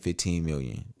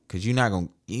 million. Because you're not going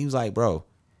to, he was like, bro,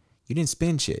 you didn't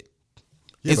spend shit.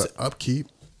 Yeah, It's- but upkeep.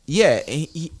 Yeah,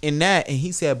 and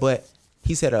he said,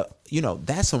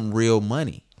 that's some real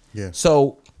money. Yeah.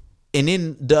 So, and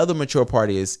then the other mature part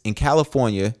is in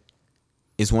California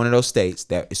is one of those states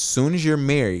that as soon as you're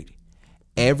married,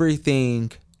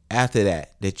 everything after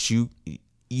that you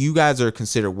guys are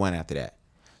considered one after that.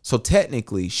 So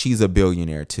technically, she's a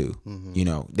billionaire too. You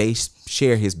know, they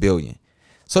share his billion.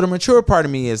 So the mature part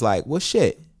of me is like, well,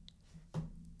 shit.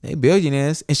 They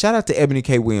billionaires. And shout out to Ebony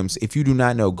K. Williams. If you do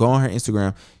not know, go on her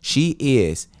Instagram. She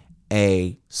is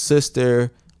a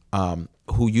sister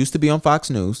who used to be on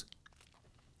Fox News,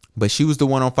 but she was the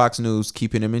one on Fox News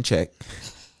keeping him in check.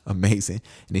 Amazing.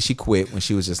 And then she quit when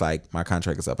she was just like, my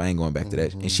contract is up. I ain't going back to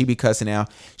that. And she be cussing out.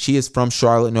 She is from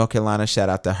Charlotte, North Carolina. Shout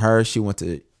out to her. She went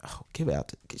to,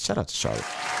 shout out to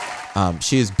Charlotte.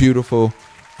 She is beautiful.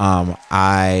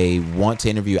 I want to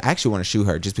interview. I actually want to shoot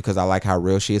her just because I like how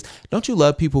real she is. Don't you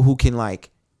love people who can like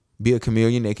be a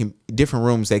chameleon? They can different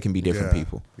rooms. They can be different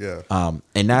people. Yeah.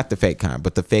 And not the fake kind,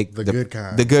 but the good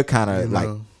kind. The good kind of like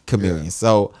chameleon. Yeah.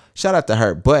 So shout out to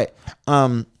her. But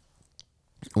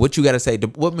what you got to say?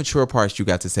 What mature parts you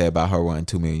got to say about her wanting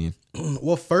 $2 million?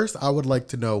 Well, first I would like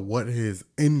to know what his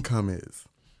income is.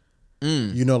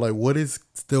 You know, like what is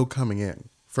still coming in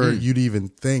for you to even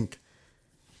think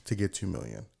to get $2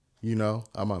 million. You know,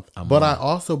 a month. But I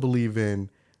also believe in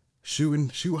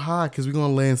shoot high because we're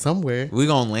gonna land somewhere. We're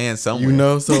gonna land somewhere. You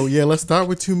know, so yeah, let's start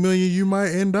with $2 million. You might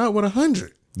end up with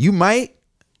 100. You might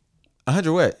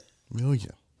 100 what? Million.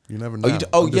 You never know.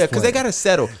 Yeah, because they gotta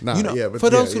settle. Nah, you know, yeah, but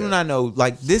for those who do not know,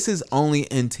 like this is only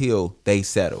until they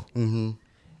settle.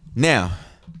 Now,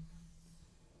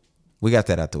 we got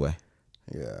that out the way.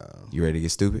 Yeah. You ready to get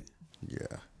stupid?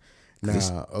 Yeah.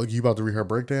 Now, you about to read her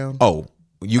breakdown? Oh.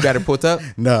 You got it put up?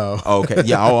 No. Oh, okay.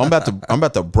 Yeah. Oh, I'm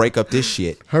about to break up this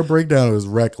shit. Her breakdown is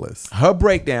reckless. Her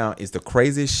breakdown is the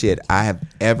craziest shit I have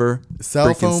ever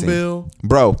cell phone seen. bill,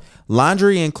 bro.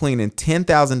 Laundry and cleaning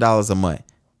 $10,000 a month.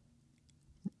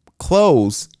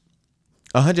 Clothes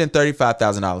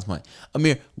 $135,000 a month.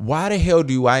 Amir, why the hell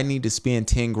do I need to spend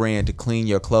 $10,000 to clean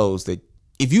your clothes? That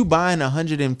if you buying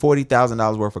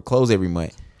 $140,000 worth of clothes every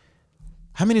month,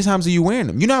 how many times are you wearing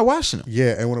them? You're not washing them.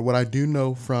 Yeah, and what I do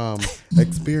know from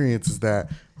experience is that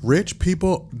rich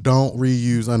people don't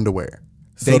reuse underwear.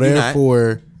 So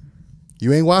therefore,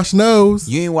 you ain't washing those.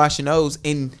 You ain't washing those.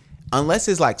 And unless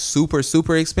it's like super,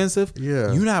 super expensive,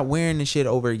 you're not wearing the shit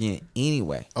over again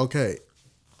anyway. Okay.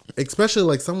 Especially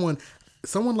like someone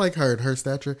like her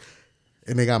stature,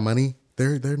 and they got money,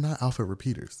 they're not outfit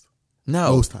repeaters.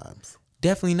 No. Most times.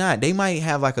 Definitely not. They might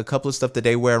have like a couple of stuff that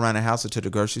they wear around the house or to the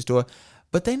grocery store,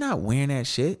 but they not wearing that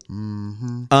shit.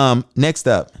 Next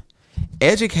up,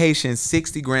 education,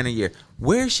 $60,000 a year.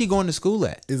 Where is she going to school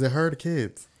at? Is it her or the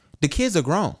kids? The kids are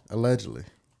grown. Allegedly.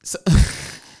 So,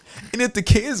 and if the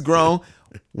kids grown,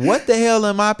 what the hell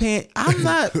am I paying? I'm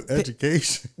not.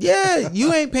 Education. Yeah,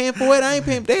 you ain't paying for it. I ain't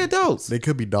paying. They adults. They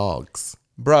could be dogs.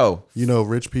 Bro. You know,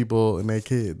 rich people and their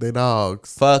kids, they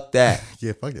dogs. Fuck that.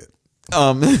 Yeah, fuck it.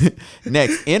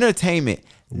 Next, entertainment,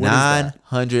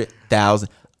 900,000.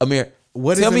 Amir,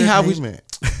 tell me how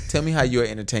you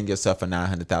entertain yourself for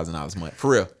 $900,000 a month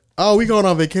for real. Oh, we going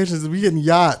on vacations. We getting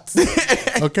yachts.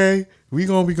 Okay, we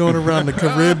gonna be going around the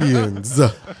Caribbeans.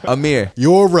 Amir,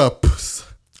 Europe.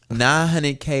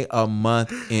 $900K a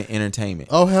month in entertainment.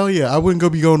 Oh hell yeah! I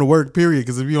wouldn't be going to work. Period.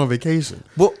 Because if you on vacation,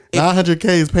 well, $900K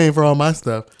is paying for all my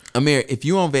stuff. Amir, if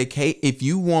you want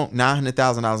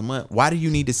 $900,000 a month, why do you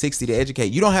need the 60 to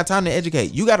educate? You don't have time to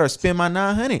educate. You got to spend my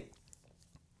 900.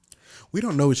 We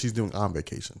don't know what she's doing on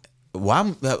vacation.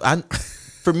 Why?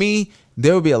 For me,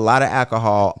 there would be a lot of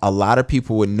alcohol, a lot of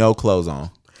people with no clothes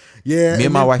on. Yeah, me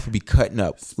and my wife would be cutting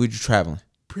up. We'd be traveling.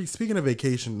 Speaking of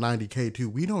vacation, $90K too.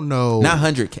 We don't know.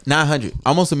 900,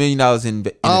 almost $1 million in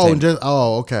okay. I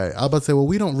was about to say, well,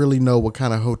 we don't really know what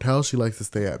kind of hotel she likes to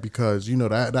stay at because you know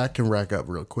that can rack up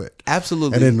real quick.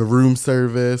 Absolutely. And then the room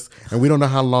service, and we don't know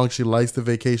how long she likes the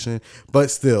vacation, but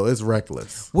still, it's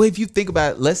reckless. Well, if you think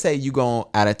about it, let's say you go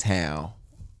out of town,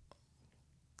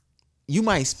 you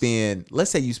might spend.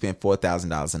 Let's say you spend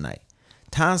 $4,000 a night.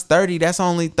 Times 30, that's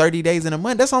only 30 days in a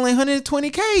month. That's only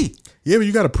 $120K. Yeah, but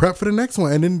you got to prep for the next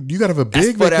one. And then you got to have a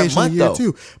big vacation a year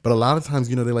too. But a lot of times,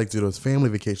 you know, they like to do those family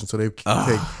vacations. So they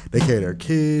carry their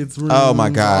kids. Rooms, oh my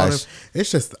gosh. It's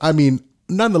just, I mean,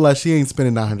 nonetheless, she ain't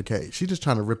spending $900K. She's just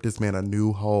trying to rip this man a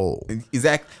new hole.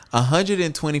 Exactly.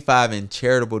 125 in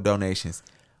charitable donations.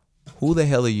 Who the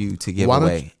hell are you to give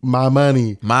away? My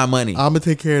money. My money. I'm going to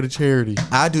take care of the charity.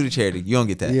 I do the charity. You don't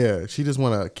get that. Yeah, she just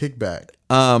want a kickback.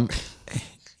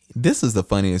 This is the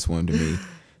funniest one to me.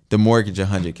 The mortgage,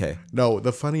 $100K. No,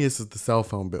 the funniest is the cell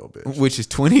phone bill, bitch. Which is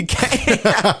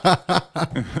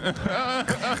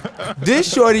 $20K.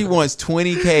 This shorty wants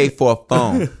 $20K for a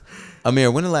phone.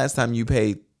 Amir, when the last time you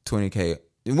paid $20K?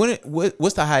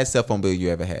 What's the highest cell phone bill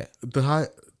you ever had?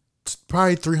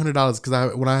 Probably $300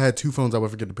 because when I had two phones, I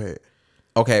would forget to pay it.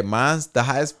 Okay, the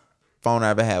highest phone I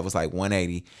ever had was like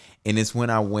 180, and it's when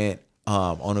I went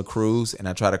on a cruise and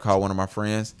I tried to call one of my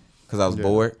friends because I was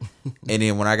bored, and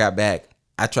then when I got back,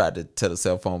 I tried to tell the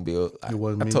cell phone bill. I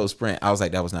told Sprint, I was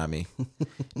like, that was not me.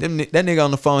 That nigga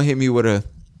on the phone hit me with a,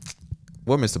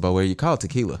 what, Mr. Bower? You called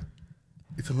tequila.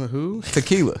 You talking about who?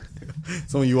 Tequila.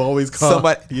 Someone you always call.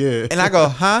 Somebody. Yeah. And I go,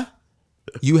 huh?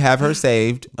 You have her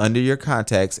saved under your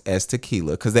contacts as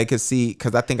tequila because they could see,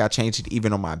 because I think I changed it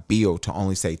even on my bill to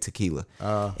only say tequila.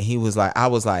 And he was like,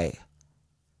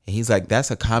 he's like,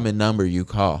 that's a common number you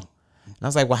call. And I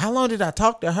was like, well, how long did I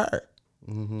talk to her?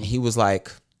 And he was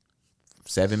like,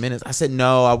 7 minutes. I said,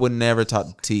 no, I would never talk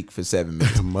to Teak for 7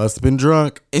 minutes. Must have been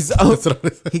drunk.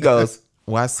 He goes,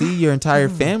 well, I see your entire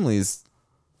family's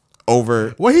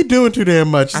over. What he doing too damn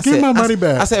much? Just give my money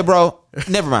back. I said, bro,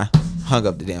 never mind. Hung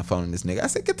up the damn phone on this nigga. I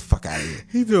said, get the fuck out of here.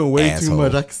 He's doing way Asshole. too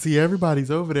much. I can see everybody's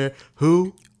over there.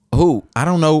 Who? I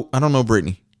don't know. I don't know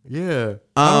Brittany. Yeah.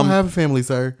 I don't have a family,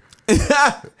 sir.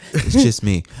 It's just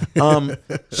me.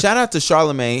 Shout out to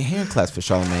Charlamagne. Hand claps for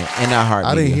Charlamagne and iHeartMedia.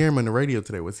 I didn't hear him on the radio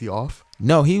today. Was he off?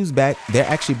 No, he was back. They're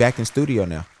actually back in studio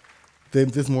now.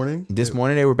 This morning? This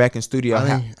morning they were back in studio.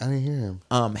 I didn't hear him.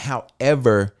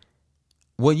 However,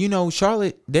 well, you know,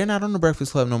 Charlotte, they're not on the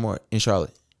Breakfast Club no more in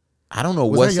Charlotte. I don't know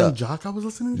Was what's that Young up. Jock I was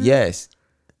listening to? Yes.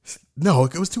 No,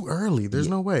 it was too early. There's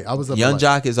no way. I was up Young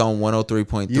Jock is on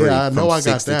 103.3 Yeah, I know from I got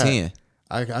 6 to that. 10.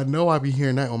 I know I be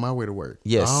hearing that on my way to work.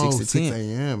 Yeah, oh, 6 to 10. 6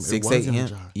 a.m. 6 It was Young a.m.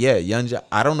 Jock. Yeah, Young Jock.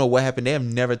 I don't know what happened. They have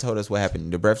never told us what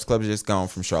happened. The Breakfast Club is just gone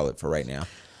from Charlotte for right now.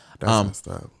 That's messed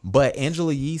up. But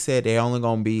Angela Yee said they're only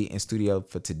going to be in studio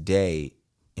for today,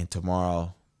 and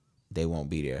tomorrow they won't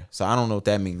be there. So I don't know what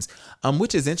that means.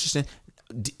 Which is interesting.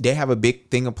 They have a big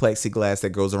thing of plexiglass that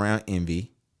goes around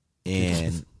Envy,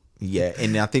 and yeah,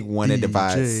 and I think one that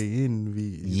divides Yee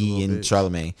and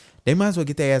Charlamagne. They might as well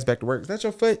get their ass back to work. Is that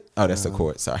your foot? Oh, that's the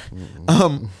cord. Sorry.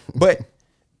 But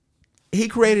he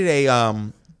created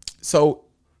a so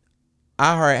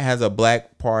iHeart has a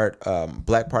black part of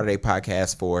their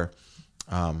podcast for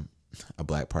a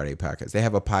black part of their podcast. They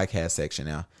have a podcast section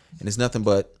now, and it's nothing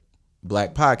but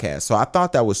black podcasts. So I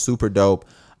thought that was super dope.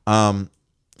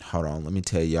 Hold on, let me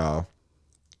tell y'all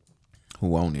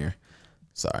who on there.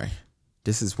 Sorry.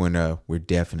 This is when we're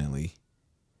definitely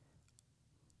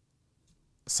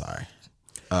sorry.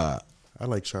 I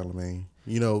like Charlamagne.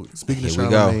 You know, speaking of Here we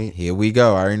go. Charlamagne. Here we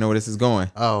go. I already know where this is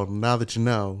going. Oh, now that you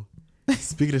know.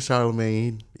 Speaking of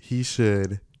Charlamagne, he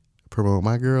should promote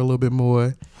my girl a little bit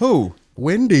more. Who?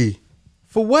 Wendy.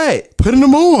 For what? Putting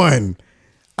them on.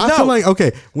 I No. feel like,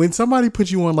 okay, when somebody puts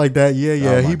you on like that, yeah,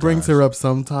 Oh my he brings gosh. her up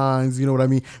sometimes, you know what I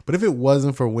mean? But if it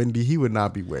wasn't for Wendy, he would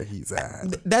not be where he's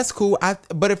at. That's cool.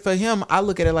 But for him, I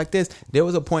look at it like this. There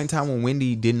was a point in time when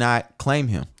Wendy did not claim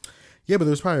him. Yeah, but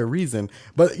there's probably a reason.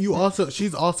 But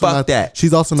she's also Fuck not that.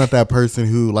 She's also not that person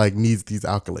who like needs these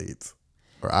accolades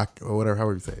or whatever,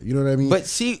 however you say it. You know what I mean? But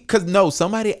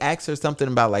somebody asked her something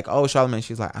about like, oh, Charlamagne.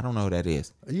 She's like, I don't know who that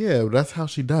is. yeah, that's how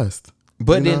she does.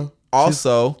 But You then know?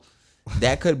 also,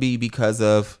 that could be because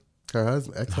of Her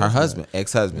husband,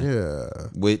 ex-husband. Yeah.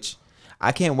 Which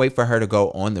I can't wait for her to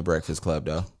go on the Breakfast Club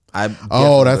though.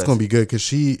 Oh, that's gonna be good because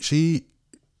she's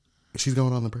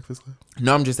going on the Breakfast Club.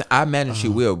 No, I imagine she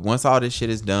will. Once all this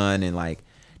shit is done and like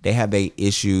they have their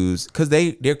issues, because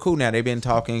they're cool now. They've been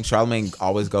talking. Charlamagne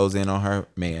always goes in on her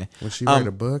man. Will she write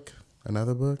a book?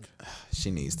 Another book? She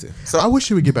needs to. So I wish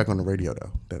she would get back on the radio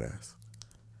though. That ass.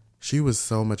 She was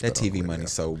so much That better on TV the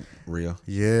money's radio. so real.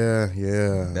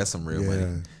 Yeah. That's some real Yeah.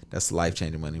 money. That's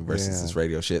life-changing money versus Yeah. this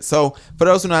radio shit. So for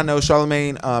those who don't know,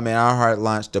 Charlamagne and iHeart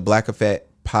launched the Black Effect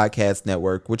Podcast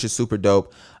Network, which is super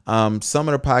dope. Some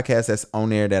of the podcasts that's on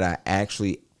there that I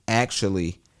actually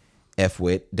F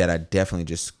with, that I definitely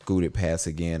just scooted past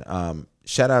again.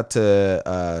 Shout out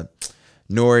to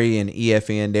Nori and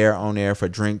EFN. They're on there for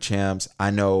Drink Champs.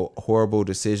 I know Horrible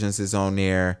Decisions is on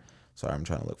there. Sorry, I'm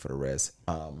trying to look for the rest.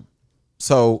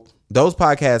 So those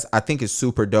podcasts I think is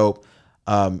super dope.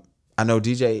 I know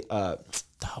DJ,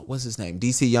 what's his name?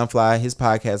 DC Youngfly, his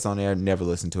podcast on there. Never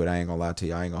listened to it. I ain't gonna lie to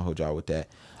you. I ain't gonna hold y'all with that.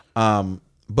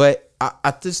 But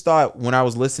I just thought when I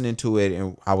was listening to it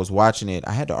and I was watching it,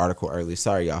 I had the article early.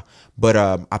 Sorry, y'all. But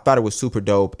I thought it was super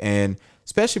dope. And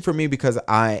especially for me, because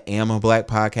I am a black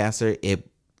podcaster,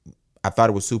 I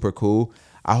thought it was super cool.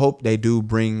 I hope they do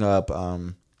bring up,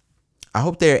 I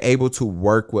hope they're able to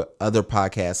work with other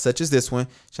podcasts such as this one.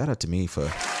 Shout out to me for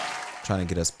trying to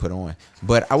get us put on.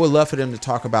 But I would love for them to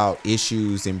talk about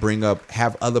issues and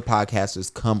have other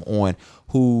podcasters come on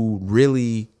who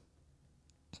really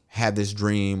have this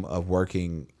dream of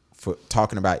working for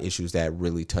talking about issues that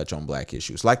really touch on black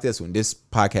issues, like this one. This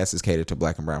podcast is catered to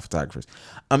black and brown photographers.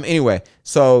 Anyway,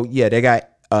 so yeah, they got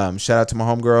shout out to my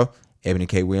homegirl Ebony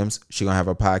K. Williams. She gonna have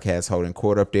a podcast holding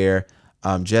court up there.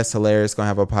 Jess Hilarious gonna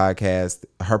have a podcast.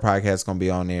 Her podcast gonna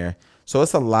be on there. So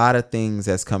it's a lot of things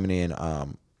that's coming in,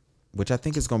 which I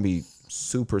think is gonna be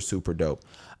super, super dope.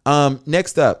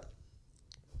 Next up.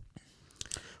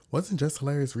 Wasn't Jess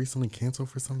Hilarious recently canceled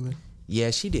for something?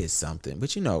 Yeah, she did something. But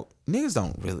niggas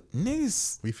don't really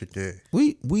We forget.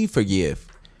 we forgive.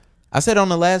 I said on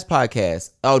the last podcast.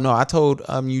 Oh no, I told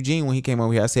Eugene when he came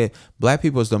over here, I said black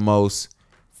people is the most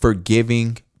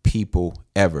forgiving people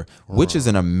ever, which is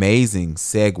an amazing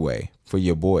segue for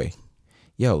your boy.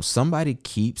 Yo, somebody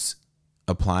keeps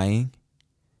applying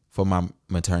for my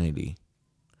maternity.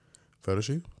 Photo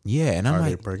shoot? Yeah, and I'm Are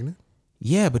they like, pregnant?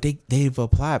 yeah, but they've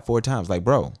applied 4 times. Like,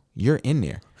 bro, you're in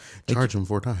there. Charge them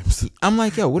 4 times. I'm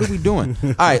like, yo, what are we doing?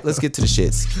 All right, let's get to the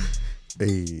shits.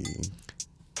 Hey.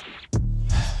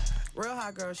 Real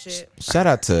hot girl shit. Shout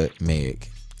out to Meg.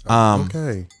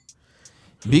 Okay.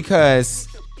 Because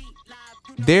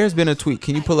there's been a tweet.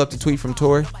 Can you pull up the tweet from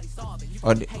Tory?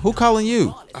 Or who calling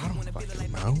you? I don't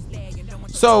fucking know.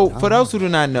 So, for those who do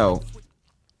not know,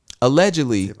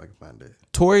 allegedly, See if I can find it.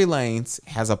 Tory Lanez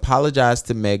has apologized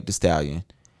to Meg Thee Stallion.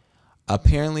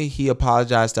 Apparently, he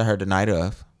apologized to her the night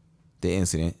of the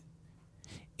incident.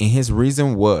 And his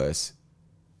reason was,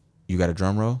 you got a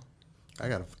drum roll? I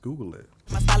gotta Google it.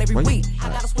 My style every week. I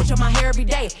gotta switch up my hair every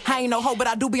day. I ain't no hoe, but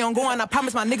I do be on going. I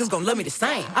promise my niggas gon' love me the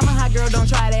same. I'm a hot girl, don't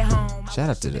try it at home. Shout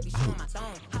out to the...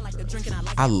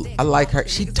 I like her.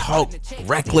 She talk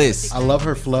reckless. I love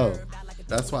her flow.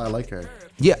 That's why I like her.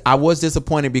 Yeah, I was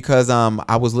disappointed because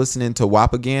I was listening to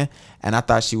WAP again, and I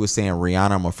thought she was saying Rihanna,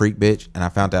 I'm a freak bitch, and I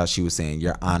found out she was saying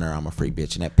Your Honor, I'm a freak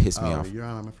bitch, and that pissed me off. You're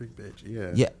on, I'm a freak bitch.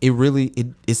 Yeah. Yeah,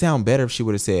 it sounded better if she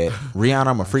would have said Rihanna,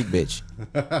 I'm a freak bitch.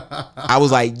 I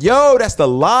was like, yo, that's the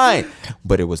line,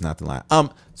 but it was not the line.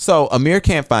 So Amir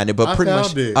can't find it, but I pretty found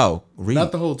much. it. Oh, read.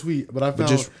 Not the whole tweet, but I found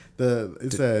just-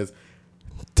 it says,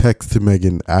 text to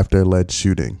Megan after alleged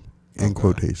shooting, in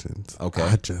quotations. Okay.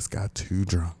 I just got too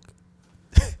drunk.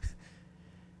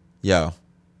 Yo,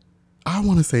 I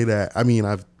want to say that. I mean,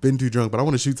 I've been too drunk, but I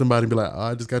want to shoot somebody and be like, oh,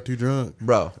 I just got too drunk.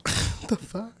 bro, What the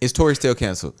fuck? is Tory still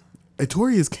canceled? Hey,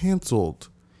 Tory is canceled.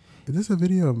 Is this a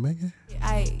video of Megan?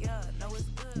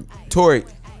 Tory,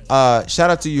 shout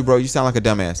out to you, bro. You sound like a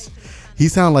dumbass. He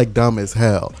sound like dumb as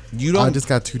hell. You don't- I just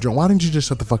got too drunk. Why didn't you just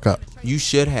shut the fuck up? You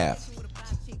should have.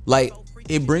 Like,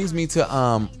 it brings me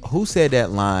to who said that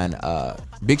line?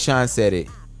 Big Sean said it.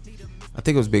 I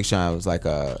think it was Big Sean. It was like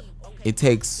it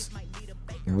takes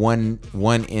one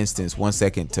instance, 1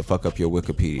 second to fuck up your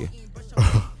Wikipedia.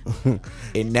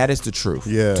 And that is the truth.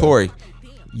 Yeah. Tory,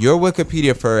 your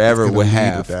Wikipedia forever gonna would lead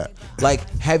have with that. like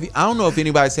have you I don't know if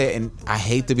anybody said, and I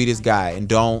hate to be this guy and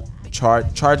don't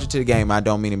charge it to the game. I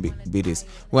don't mean to be this.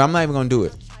 Well, I'm not even gonna do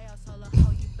it.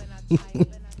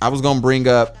 I was gonna bring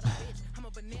up,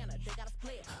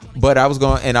 but I was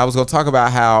gonna talk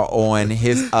about how on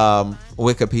his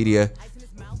Wikipedia,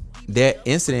 that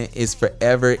incident is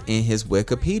forever in his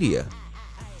Wikipedia.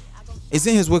 It's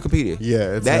in his Wikipedia.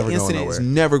 Yeah, it's that never going incident is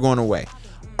nowhere. never going away.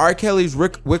 R. Kelly's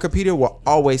Wikipedia will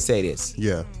always say this.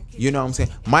 Yeah. You know what I'm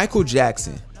saying? Michael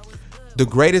Jackson, the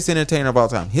greatest entertainer of all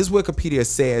time, his Wikipedia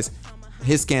says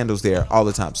his scandals there all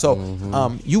the time.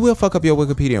 So you will fuck up your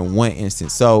Wikipedia in one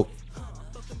instance. So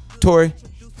Tory,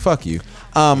 fuck you.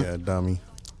 Yeah, dummy.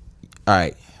 All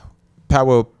right.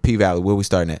 Power P Valley, where we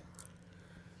starting at?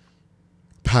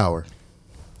 Power.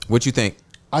 What you think?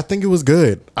 I think it was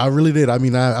good. I really did. I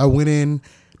mean, I went in.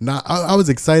 I was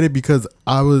excited because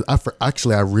I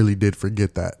really did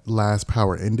forget that last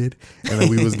Power ended and then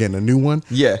we was getting a new one.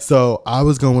 Yeah. So I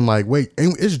was going like, wait,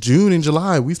 it's June and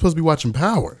July. We supposed to be watching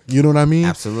Power. You know what I mean?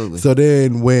 Absolutely. So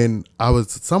then when I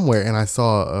was somewhere and I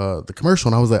saw the commercial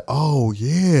and I was like, oh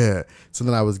yeah. So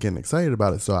then I was getting excited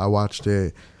about it. So I watched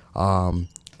it. And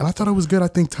I thought it was good. I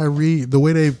think Tyree, the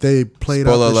way they played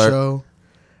Spoiler out the alert. show.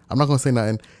 I'm not gonna say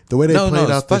nothing. The way they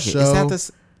played out the fuck it. show. It's at this,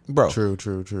 bro.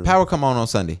 True. Power come on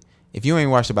Sunday. If you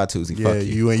ain't watched it by Tuesday, Yeah, fuck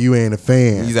you. you ain't a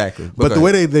fan. Exactly. But But the go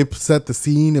way they set the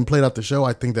scene and played out the show,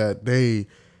 I think that they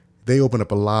opened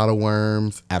up a lot of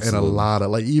worms. Absolutely. And a lot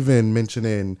of, like, even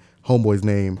mentioning Homeboy's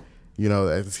name, you know,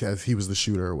 as he was the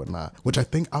shooter or whatnot. Which I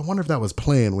wonder if that was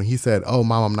planned when he said, oh,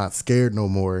 Mom, I'm not scared no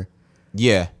more.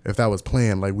 Yeah. If that was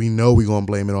planned, like, we know we gonna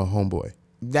blame it on Homeboy.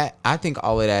 That I think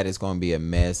all of that is going to be a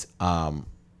mess.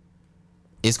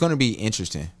 It's going to be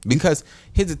interesting because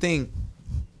here's the thing.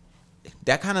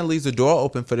 That kind of leaves the door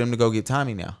open for them to go get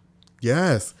Tommy now.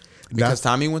 Yes. Because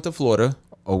Tommy went to Florida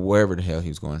or wherever the hell he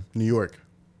was going. New York.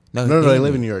 No, they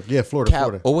live in New York. Yeah,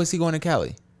 Florida. Or was he going to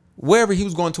Cali? Wherever he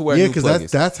was going to. Where yeah,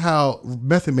 because that's how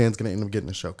Method Man's gonna end up getting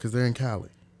the show because they're in Cali.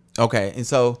 Okay, and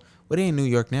so they in New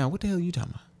York now. What the hell are you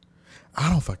talking about? I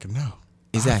don't fucking know.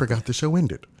 Exactly. I forgot the show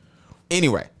ended.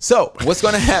 Anyway, so what's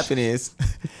going to happen is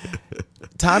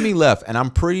Tommy left, and I'm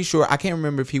pretty sure, I can't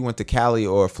remember if he went to Cali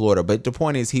or Florida, but the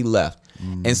point is he left.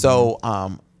 Mm-hmm. And so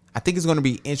I think it's going to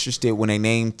be interesting when they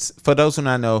named, for those who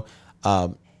not know.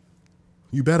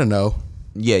 You better know.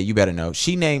 Yeah, you better know.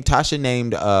 Tasha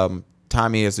named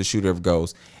Tommy as the shooter of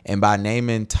Ghost, and by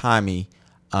naming Tommy,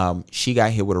 she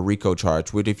got hit with a RICO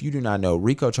charge, which if you do not know,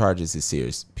 RICO charges is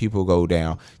serious. People go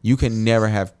down. You can never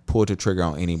have pulled the trigger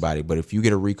on anybody, but if you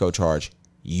get a RICO charge,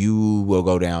 you will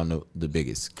go down the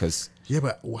biggest. Cause yeah,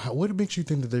 but what makes you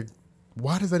think that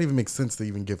why does that even make sense to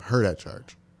even give her that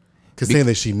charge? Because saying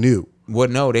that she knew. Well,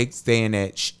 no, they saying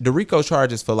that the RICO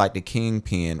charge is for like the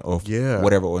kingpin or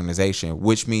whatever organization,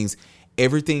 which means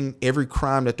every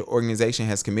crime that the organization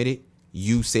has committed,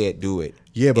 you said do it.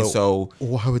 Yeah, but and so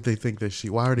why would they think that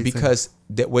why are they because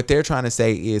what they're trying to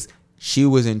say is she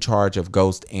was in charge of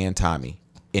Ghost and Tommy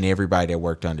and everybody that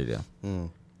worked under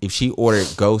them. If she ordered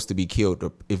Ghost to be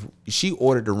killed, if she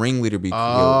ordered the ringleader to be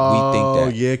killed, we think that.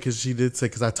 Oh, yeah, because she did say,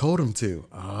 because I told him to.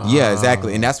 Yeah,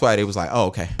 exactly. And that's why they was like, oh,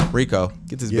 okay, RICO,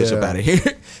 get this bitch up out of here.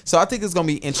 So I think it's going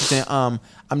to be interesting.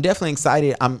 I'm definitely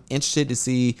excited. I'm interested to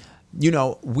see,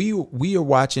 we are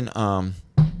watching,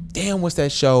 what's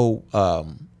that show?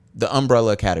 The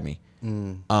Umbrella Academy,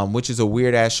 which is a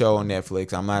weird ass show on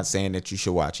Netflix. I'm not saying that you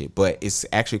should watch it, but it's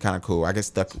actually kind of cool. I get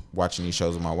stuck watching these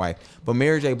shows with my wife. But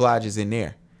Mary J. Blige is in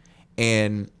there.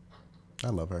 And I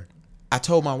love her. I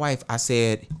told my wife, I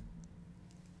said,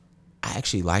 I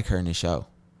actually like her in the show.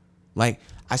 Like,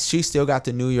 she still got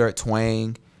the New York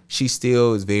twang. She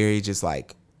still is very just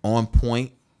like on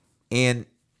point. And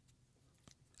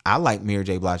I like Mary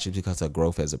J. Blige just because of her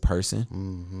growth as a person.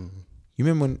 Mm-hmm. You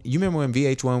remember when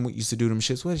VH1 used to do them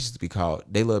shits? What it used to be called?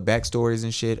 They love backstories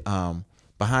and shit.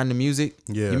 Behind the music.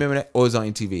 Yeah. You remember that? Or it was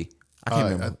on MTV? I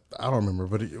can't remember. I don't remember,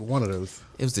 but one of those.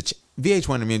 It was the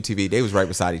VH1 and MTV. They was right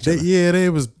beside each other. They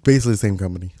was basically the same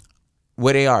company.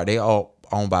 Well, they are. They all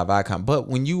owned by Viacom. But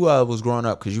when you was growing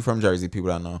up, because you from Jersey, people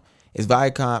don't know,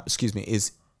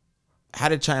 how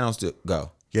did channels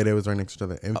go? Yeah, they was right next to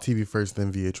each other. MTV first,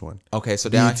 then VH1. Okay, so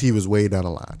BET was way down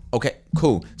the line. Okay,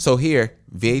 cool. So here,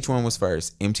 VH1 was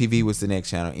first, MTV was the next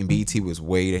channel, and BET was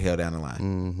way the hell down the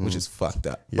line, which is fucked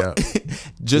up. Yeah,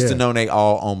 just to know they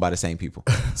all owned by the same people.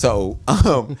 So,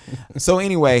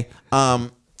 anyway,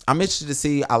 I'm interested to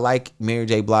see. I like Mary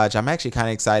J. Blige. I'm actually kind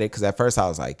of excited because at first I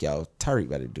was like, "Yo, Tariq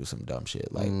better do some dumb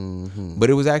shit." Like, but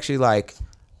it was actually like,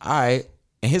 all right.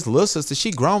 And his little sister,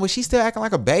 she grown, but she still acting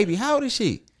like a baby. How old is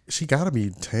she? She gotta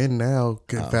be 10 now.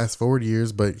 Fast forward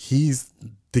years, but he's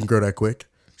didn't grow that quick.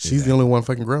 She's the only one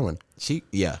fucking growing.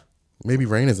 Maybe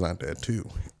Raina's not dead too.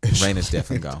 Raina's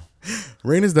definitely gone.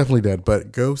 Raina's definitely dead,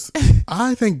 but Ghost.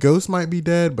 I think Ghost might be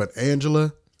dead, but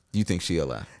Angela. You think she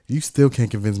alive? You still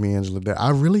can't convince me Angela dead. I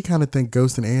really kind of think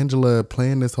Ghost and Angela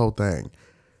playing this whole thing.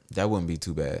 That wouldn't be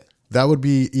too bad. That would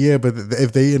be, yeah, but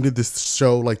if they ended this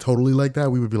show like totally like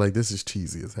that, we would be like, this is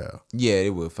cheesy as hell. Yeah, it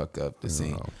would fuck up the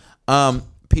scene.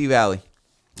 P Valley.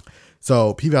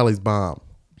 So P Valley's bomb.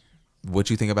 What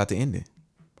you think about the ending?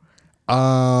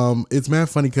 It's mad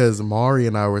funny because Mari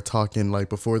and I were talking like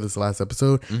before this last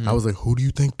episode. I was like, who do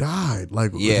you think died?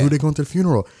 Like, who they going to the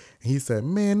funeral? And he said,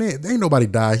 man, they ain't nobody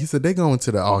died. He said, they going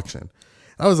to the auction.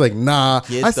 I was like, nah.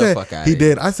 I said, he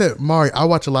did. I said, Mari, I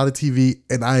watch a lot of TV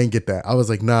and I ain't get that. I was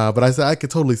like, nah. But I said, I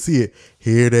could totally see it.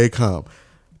 Here they come.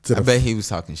 I bet he was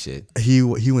talking shit. He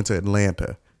went to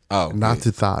Atlanta. Oh, not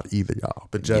to thought either, y'all.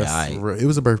 But just, it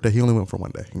was a birthday. He only went for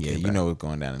one day. Yeah, you know what's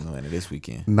going down in Atlanta this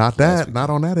weekend. Not that. Not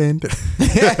on that end.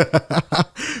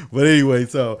 But anyway,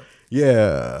 so,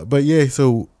 yeah. But yeah,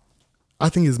 so I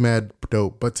think it's mad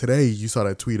dope. But today, you saw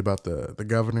that tweet about the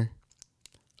governor,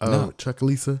 Chuck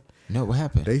Lisa. No, what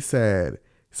happened? They said,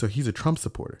 so he's a Trump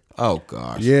supporter. Oh,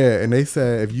 gosh. Yeah, and they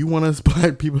said, if you want us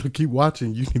black people to keep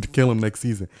watching, you need to kill him next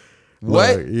season.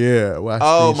 What? Like, yeah. Well,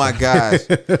 oh, my gosh.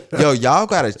 Yo, y'all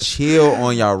got to chill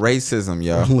on y'all racism,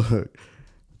 yo. Look.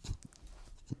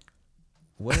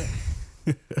 What?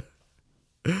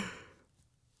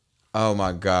 Oh,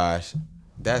 my gosh.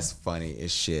 That's funny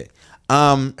as shit.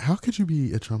 How could you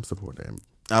be a Trump supporter?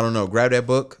 I don't know. Grab that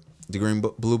book. The green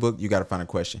book, blue book, you got to find a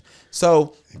question.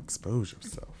 So expose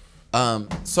yourself.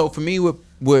 So for me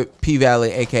with P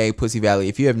Valley, aka Pussy Valley,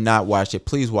 if you have not watched it,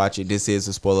 please watch it. This is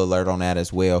a spoiler alert on that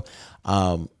as well.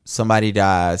 Somebody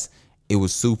dies. It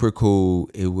was super cool.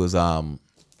 It was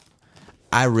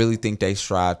I really think they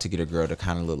strive to get a girl to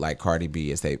kind of look like Cardi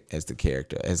B as the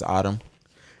character, as Autumn.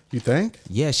 You think?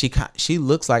 Yeah, she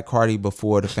looks like Cardi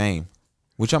before the fame,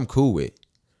 which I'm cool with.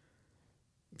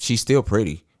 She's still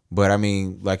pretty, but I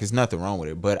mean, like, there's nothing wrong with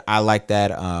it. But I like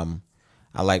that.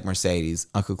 I like Mercedes.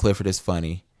 Uncle Clifford is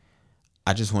funny.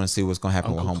 I just want to see what's gonna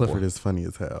happen Uncle with Homeboy. Clifford is funny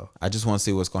as hell. I just want to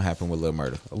see what's gonna happen with Lil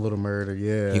Murda. A little murder,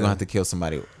 yeah. He gonna have to kill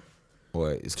somebody,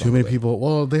 or it's Too many people.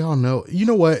 Well, they all know. You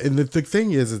know what? And the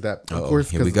thing is that of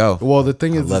course, here we go. Well, the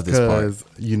thing is love this part.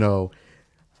 because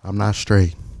I'm not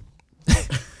straight.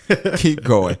 Keep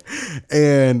going.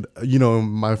 And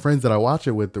my friends that I watch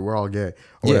it with, we're all gay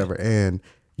or whatever. And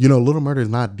Little Murder is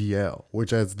not DL,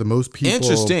 which as the most people.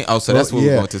 Interesting. Oh, so that's what we're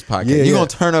going with this podcast. You're gonna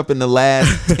turn up in the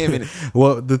last 10 minutes.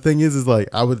 Well, the thing is like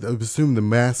I would assume the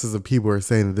masses of people are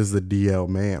saying that this is a DL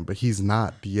man, but he's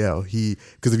not DL.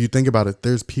 Because if you think about it,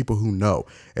 there's people who know,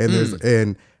 and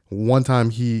and one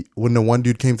time when the one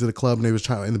dude came to the club and they was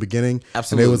trying in the beginning,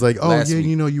 absolutely, and they was like, oh last yeah, week.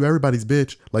 you everybody's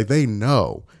bitch, like they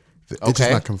know. It's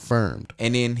just not confirmed.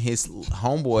 And then his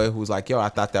homeboy who's like, yo, I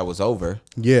thought that was over.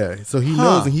 Yeah. So he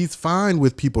knows, and he's fine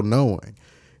with people knowing.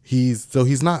 He's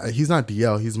not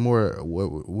DL. He's more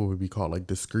what would be called like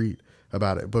discreet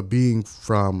about it. But being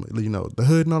from the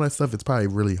hood and all that stuff, it's probably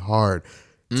really hard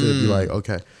to be like,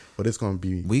 okay, but it's gonna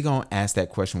be. We gonna ask that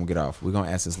question when we get off. We're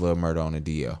gonna ask this Lil Murda on the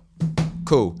DL.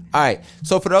 Cool. All right.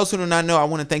 So for those who do not know, I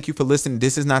want to thank you for listening.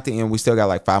 This is not the end. We still got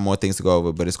like 5 more things to go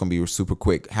over, but it's gonna be super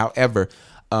quick. However,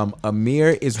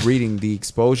 Amir is reading the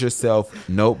Expose Yourself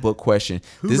notebook question.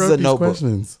 This is a notebook.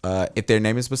 Questions? If their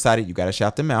name is beside it, you got to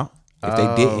shout them out. If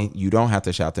they didn't, you don't have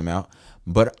to shout them out.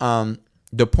 But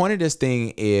the point of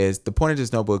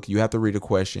this notebook, you have to read a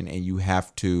question and you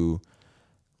have to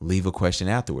leave a question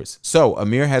afterwards. So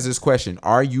Amir has this question.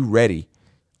 Are you ready?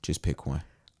 Just pick one.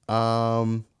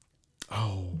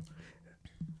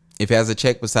 If it has a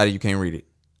check beside it, you can't read it.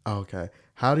 Okay.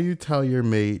 How do you tell your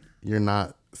mate you're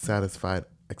not satisfied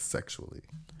sexually?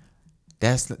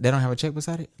 They don't have a check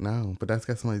beside it? No, but that's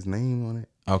got somebody's name on it.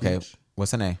 Okay. Peach.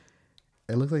 What's her name?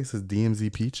 It looks like it says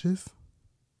DMZ Peaches.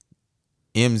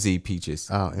 MZ Peaches.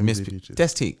 Oh, MZ Peaches.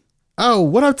 That's Teak. Oh,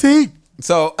 what up, Teak?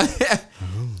 So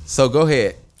go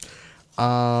ahead.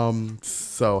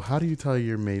 So how do you tell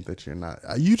your mate that you're not?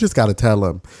 You just got to tell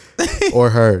him or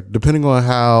her, depending on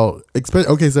how.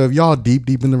 Okay, so if y'all deep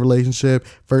in the relationship,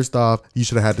 first off, you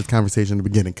should have had this conversation in the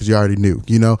beginning because you already knew,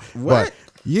 What? But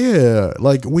yeah,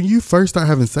 like when you first start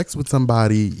having sex with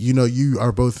somebody, you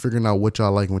are both figuring out what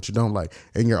y'all like and what you don't like.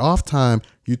 And your off time,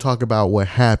 you talk about what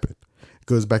happened. It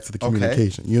goes back to the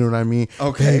communication. Okay. You know what I mean?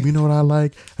 Okay. Babe, you know what I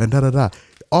like? And da-da-da.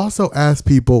 Also ask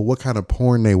people what kind of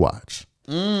porn they watch.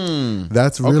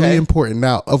 That's really important.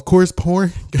 Now, of course,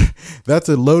 porn, that's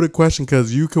a loaded question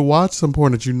because you could watch some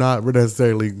porn that you're not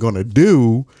necessarily going to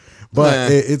do, but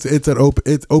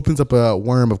it opens up a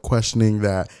worm of questioning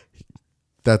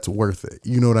that's worth it.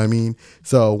 You know what I mean?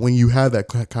 So when you have that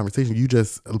conversation, you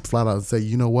just flat out say,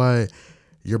 you know what?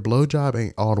 Your blowjob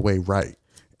ain't all the way right,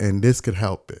 and this could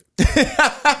help it.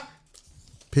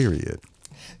 Period.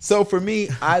 So for me,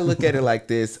 I look at it like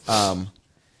this.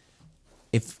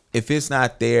 If it's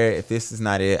not there, if this is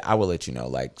not it, I will let you know,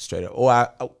 like straight up. Or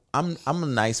I'm a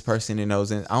nice person in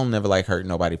those, and I don't never like hurt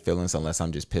nobody's feelings unless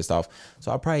I'm just pissed off.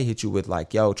 So I'll probably hit you with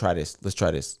like, yo, try this. Let's try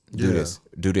this. Do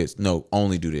this. No,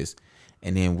 only do this.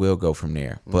 And then we'll go from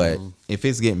there. But if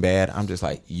it's getting bad, I'm just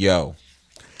like, yo,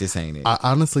 this ain't it. I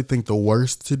honestly think the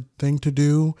worst thing to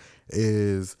do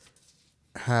is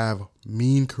have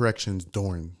mean corrections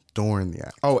during the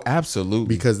act. Oh,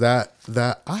 absolutely. Because that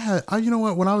I had you know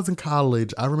what, when I was in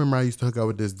college, I remember I used to hook up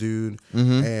with this dude,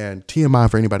 and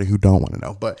TMI for anybody who don't want to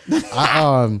know, but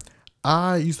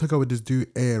I used to hook up with this dude,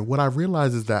 and what I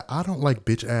realized is that I don't like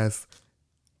bitch ass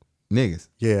niggas.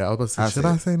 Yeah, I was about to say, should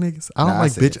I say niggas? I don't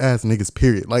like bitch ass niggas,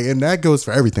 period. Like, and that goes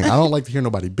for everything. I don't like to hear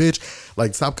nobody bitch.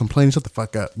 Like, stop complaining, shut the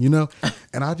fuck up,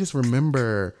 And I just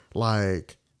remember,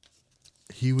 like,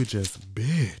 he would just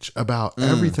bitch about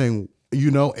everything,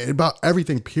 about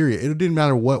everything, period. It didn't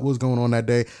matter what was going on that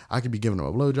day. I could be giving him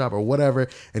a blowjob or whatever,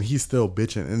 and he's still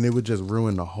bitching, and it would just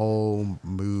ruin the whole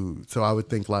mood. So I would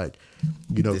think, like,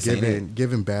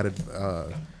 giving bad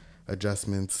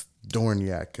adjustments during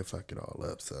the act could fuck it all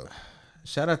up. So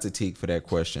shout out to Teak for that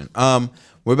question.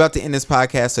 We're about to end this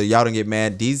podcast, so y'all don't get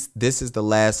mad. This is the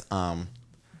last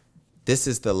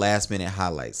minute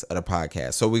highlights of the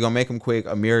podcast, so we're gonna make them quick.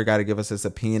 Amir got to give us his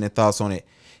opinion and thoughts on it.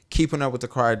 Keeping Up with the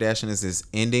Kardashians is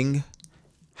ending.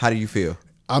 How do you feel?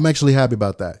 I'm actually happy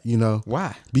about that.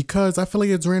 Why? Because I feel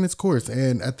like it's ran its course,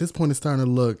 and at this point, it's starting to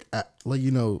look like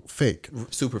fake,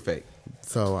 super fake.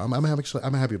 So I'm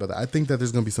happy about that. I think that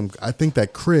there's gonna be I think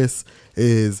that Chris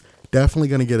is definitely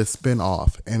gonna get a spin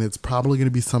off, and it's probably gonna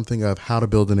be something of how to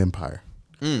build an empire.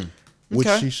 which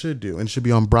Okay. she should do, and should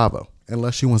be on Bravo,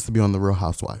 unless she wants to be on The Real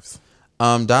Housewives.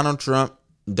 Donald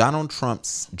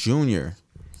Trump's Jr.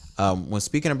 When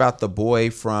speaking about the boy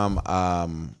from hold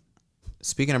on,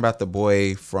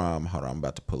 I'm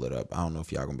about to pull it up. I don't know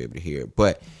if y'all gonna be able to hear it,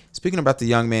 but speaking about the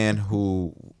young man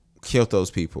who killed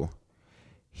those people,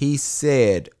 he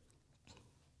said,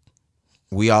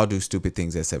 "We all do stupid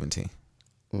things at 17."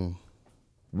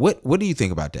 What do you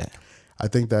think about that? I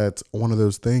think that's one of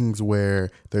those things where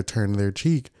they're turning their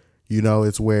cheek. You know,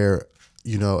 it's where,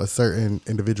 you know, a certain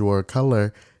individual or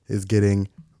color is getting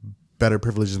better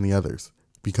privilege than the others,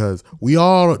 because we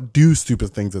all do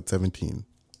stupid things at 17.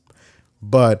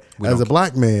 But as a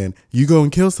black man, you go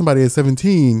and kill somebody at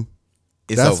 17,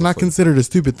 that's not considered a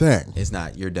stupid thing. It's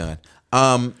not. You're done.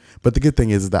 But the good thing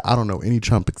is that I don't know any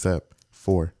Trump except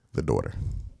for the daughter,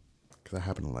 because I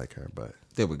happen to like her. But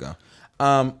there we go.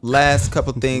 Last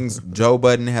couple things. Joe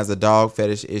Budden has a dog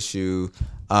fetish issue.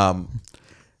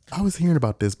 I was hearing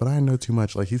about this, but I didn't know too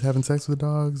much. Like, he's having sex with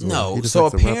dogs? Or No. he just So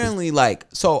likes to rub his- apparently,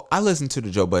 I listen to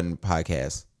the Joe Budden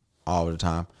podcast all the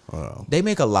time. Wow. They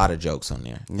make a lot of jokes on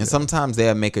there. And sometimes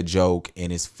they'll make a joke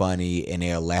and it's funny and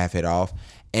they'll laugh it off.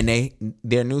 And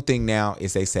their new thing now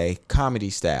is they say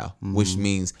comedy style, which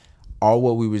means all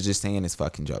what we were just saying is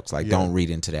fucking jokes. Like, don't read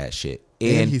into that shit.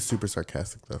 And he's super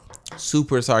sarcastic, though.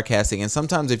 Super sarcastic. And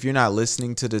sometimes if you're not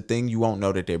listening to the thing, you won't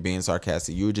know that they're being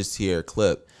sarcastic. You just hear a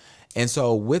clip. And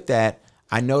so with that,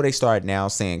 I know they started now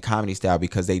saying comedy style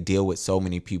because they deal with so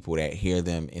many people that hear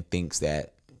them and thinks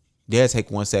that they'll take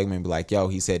one segment and be like, yo,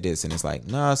 he said this. And it's like,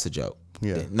 no, it's a joke.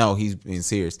 Yeah. No, he's being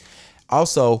serious.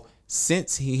 Also,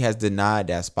 since he has denied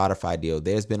that Spotify deal,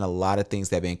 there's been a lot of things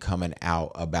that have been coming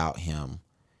out about him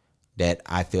that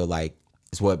I feel like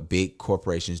is what big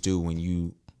corporations do when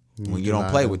you don't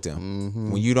play with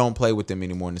them. When you don't play with them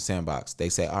anymore in the sandbox, they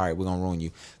say, all right, we're gonna ruin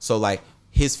you. So like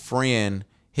his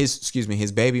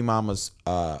baby mama's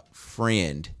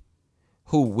friend,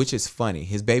 which is funny,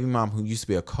 his baby mom who used to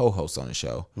be a co-host on the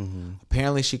show,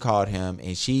 apparently she called him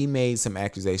and she made some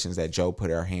accusations that Joe put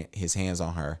his hands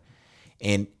on her.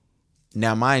 And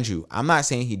now, mind you, I'm not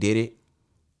saying he did it.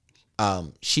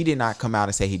 She did not come out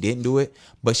and say he didn't do it,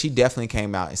 but she definitely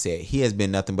came out and said he has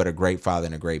been nothing but a great father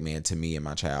and a great man to me and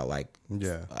my child. Like,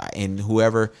 Yeah. And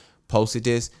whoever posted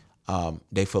this,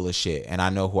 they full of shit. And I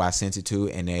know who I sent it to,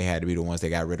 and they had to be the ones that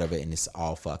got rid of it, and it's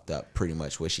all fucked up, pretty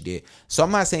much what she did. So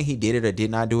I'm not saying he did it or did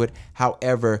not do it.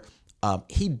 However,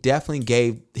 he definitely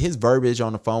gave his verbiage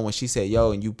on the phone when she said,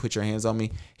 yo, and you put your hands on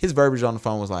me. His verbiage on the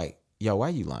phone was like, yo, why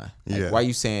you lying? Like, why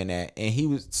you saying that? And he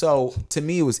was, so to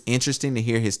me, it was interesting to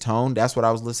hear his tone. That's what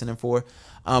I was listening for.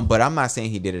 But I'm not saying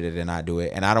he did it or did not do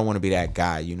it. And I don't want to be that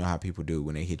guy. You know how people do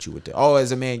when they hit you with the, oh,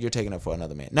 as a man, you're taking up for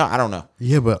another man. No, I don't know.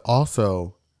 Yeah, but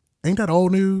also, ain't that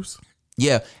old news?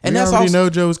 Yeah. And We that's already also, know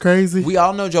Joe's crazy. we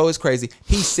all know Joe is crazy.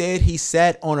 He said he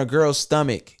sat on a girl's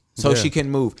stomach so she can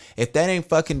move. If that ain't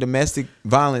fucking domestic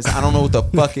violence, I don't know what the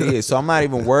fuck it is. So I'm not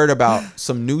even worried about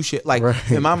some new shit. Like,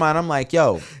 in my mind, I'm like,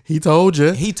 yo, He told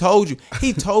you. he told you.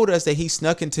 He told us that he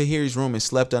snuck into Harry's room and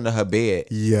slept under her bed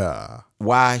Yeah.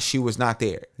 while she was not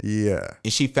there. Yeah.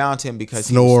 And she found him because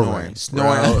Snoring. he was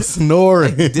snoring. Bro.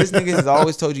 Snoring. This nigga has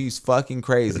always told you he's fucking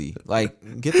crazy.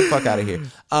 Like, get the fuck out of here.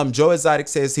 Joe Exotic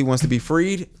says he wants to be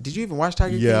freed. Did you even watch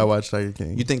Tiger King? Yeah, I watched Tiger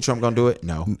King. You think Trump gonna do it?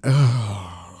 No.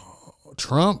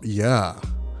 Trump? Yeah.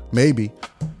 Maybe.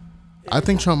 I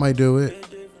think Trump might do it.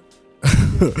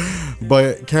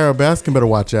 But Carol Baskin better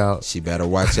watch out. She better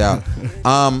watch out.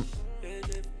 All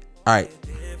right.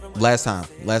 Last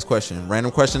question.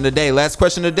 Random question of the day. Last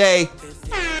question of the day.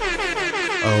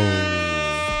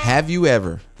 Oh. Have you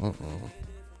ever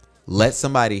let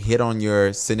somebody hit on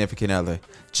your significant other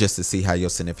just to see how your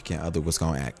significant other was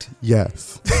gonna act?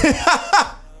 Yes.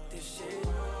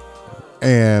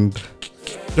 And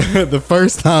the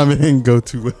first time it didn't go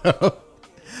too well.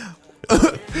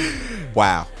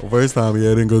 Wow. The first time, yeah,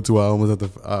 it didn't go too well. I almost had to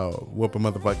whoop a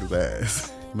motherfucker's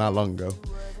ass. Not long ago.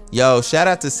 Yo, shout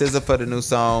out to SZA for the new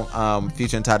song,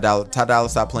 featuring Ty Dolla. Ty Dolla,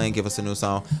 stop playing, give us a new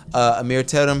song. Amir,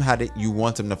 tell them how you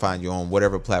want them to find you on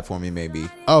whatever platform it may be.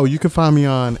 Oh, you can find me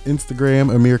on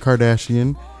Instagram, Amir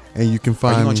Kardashian. And you can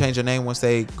find Are you gonna me, change your name once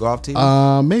they go off to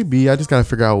you? maybe. I just gotta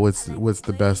figure out what's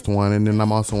the best one. And then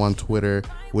I'm also on Twitter,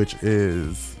 which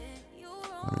is,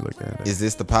 let me look at it. Is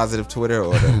this the positive Twitter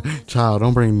or the Child,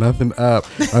 don't bring nothing up.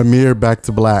 Amir back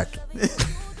to black.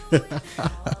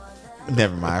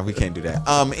 Never mind, we can't do that.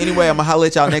 Anyway, I'm gonna holler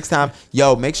at y'all next time.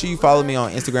 Yo, make sure you follow me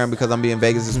on Instagram because I'm being in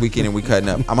Vegas this weekend and we cutting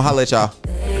up. I'm gonna holler at y'all.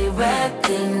 They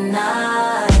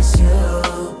recognize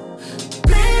you.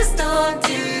 Please don't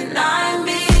deny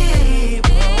me.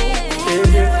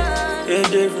 It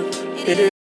different.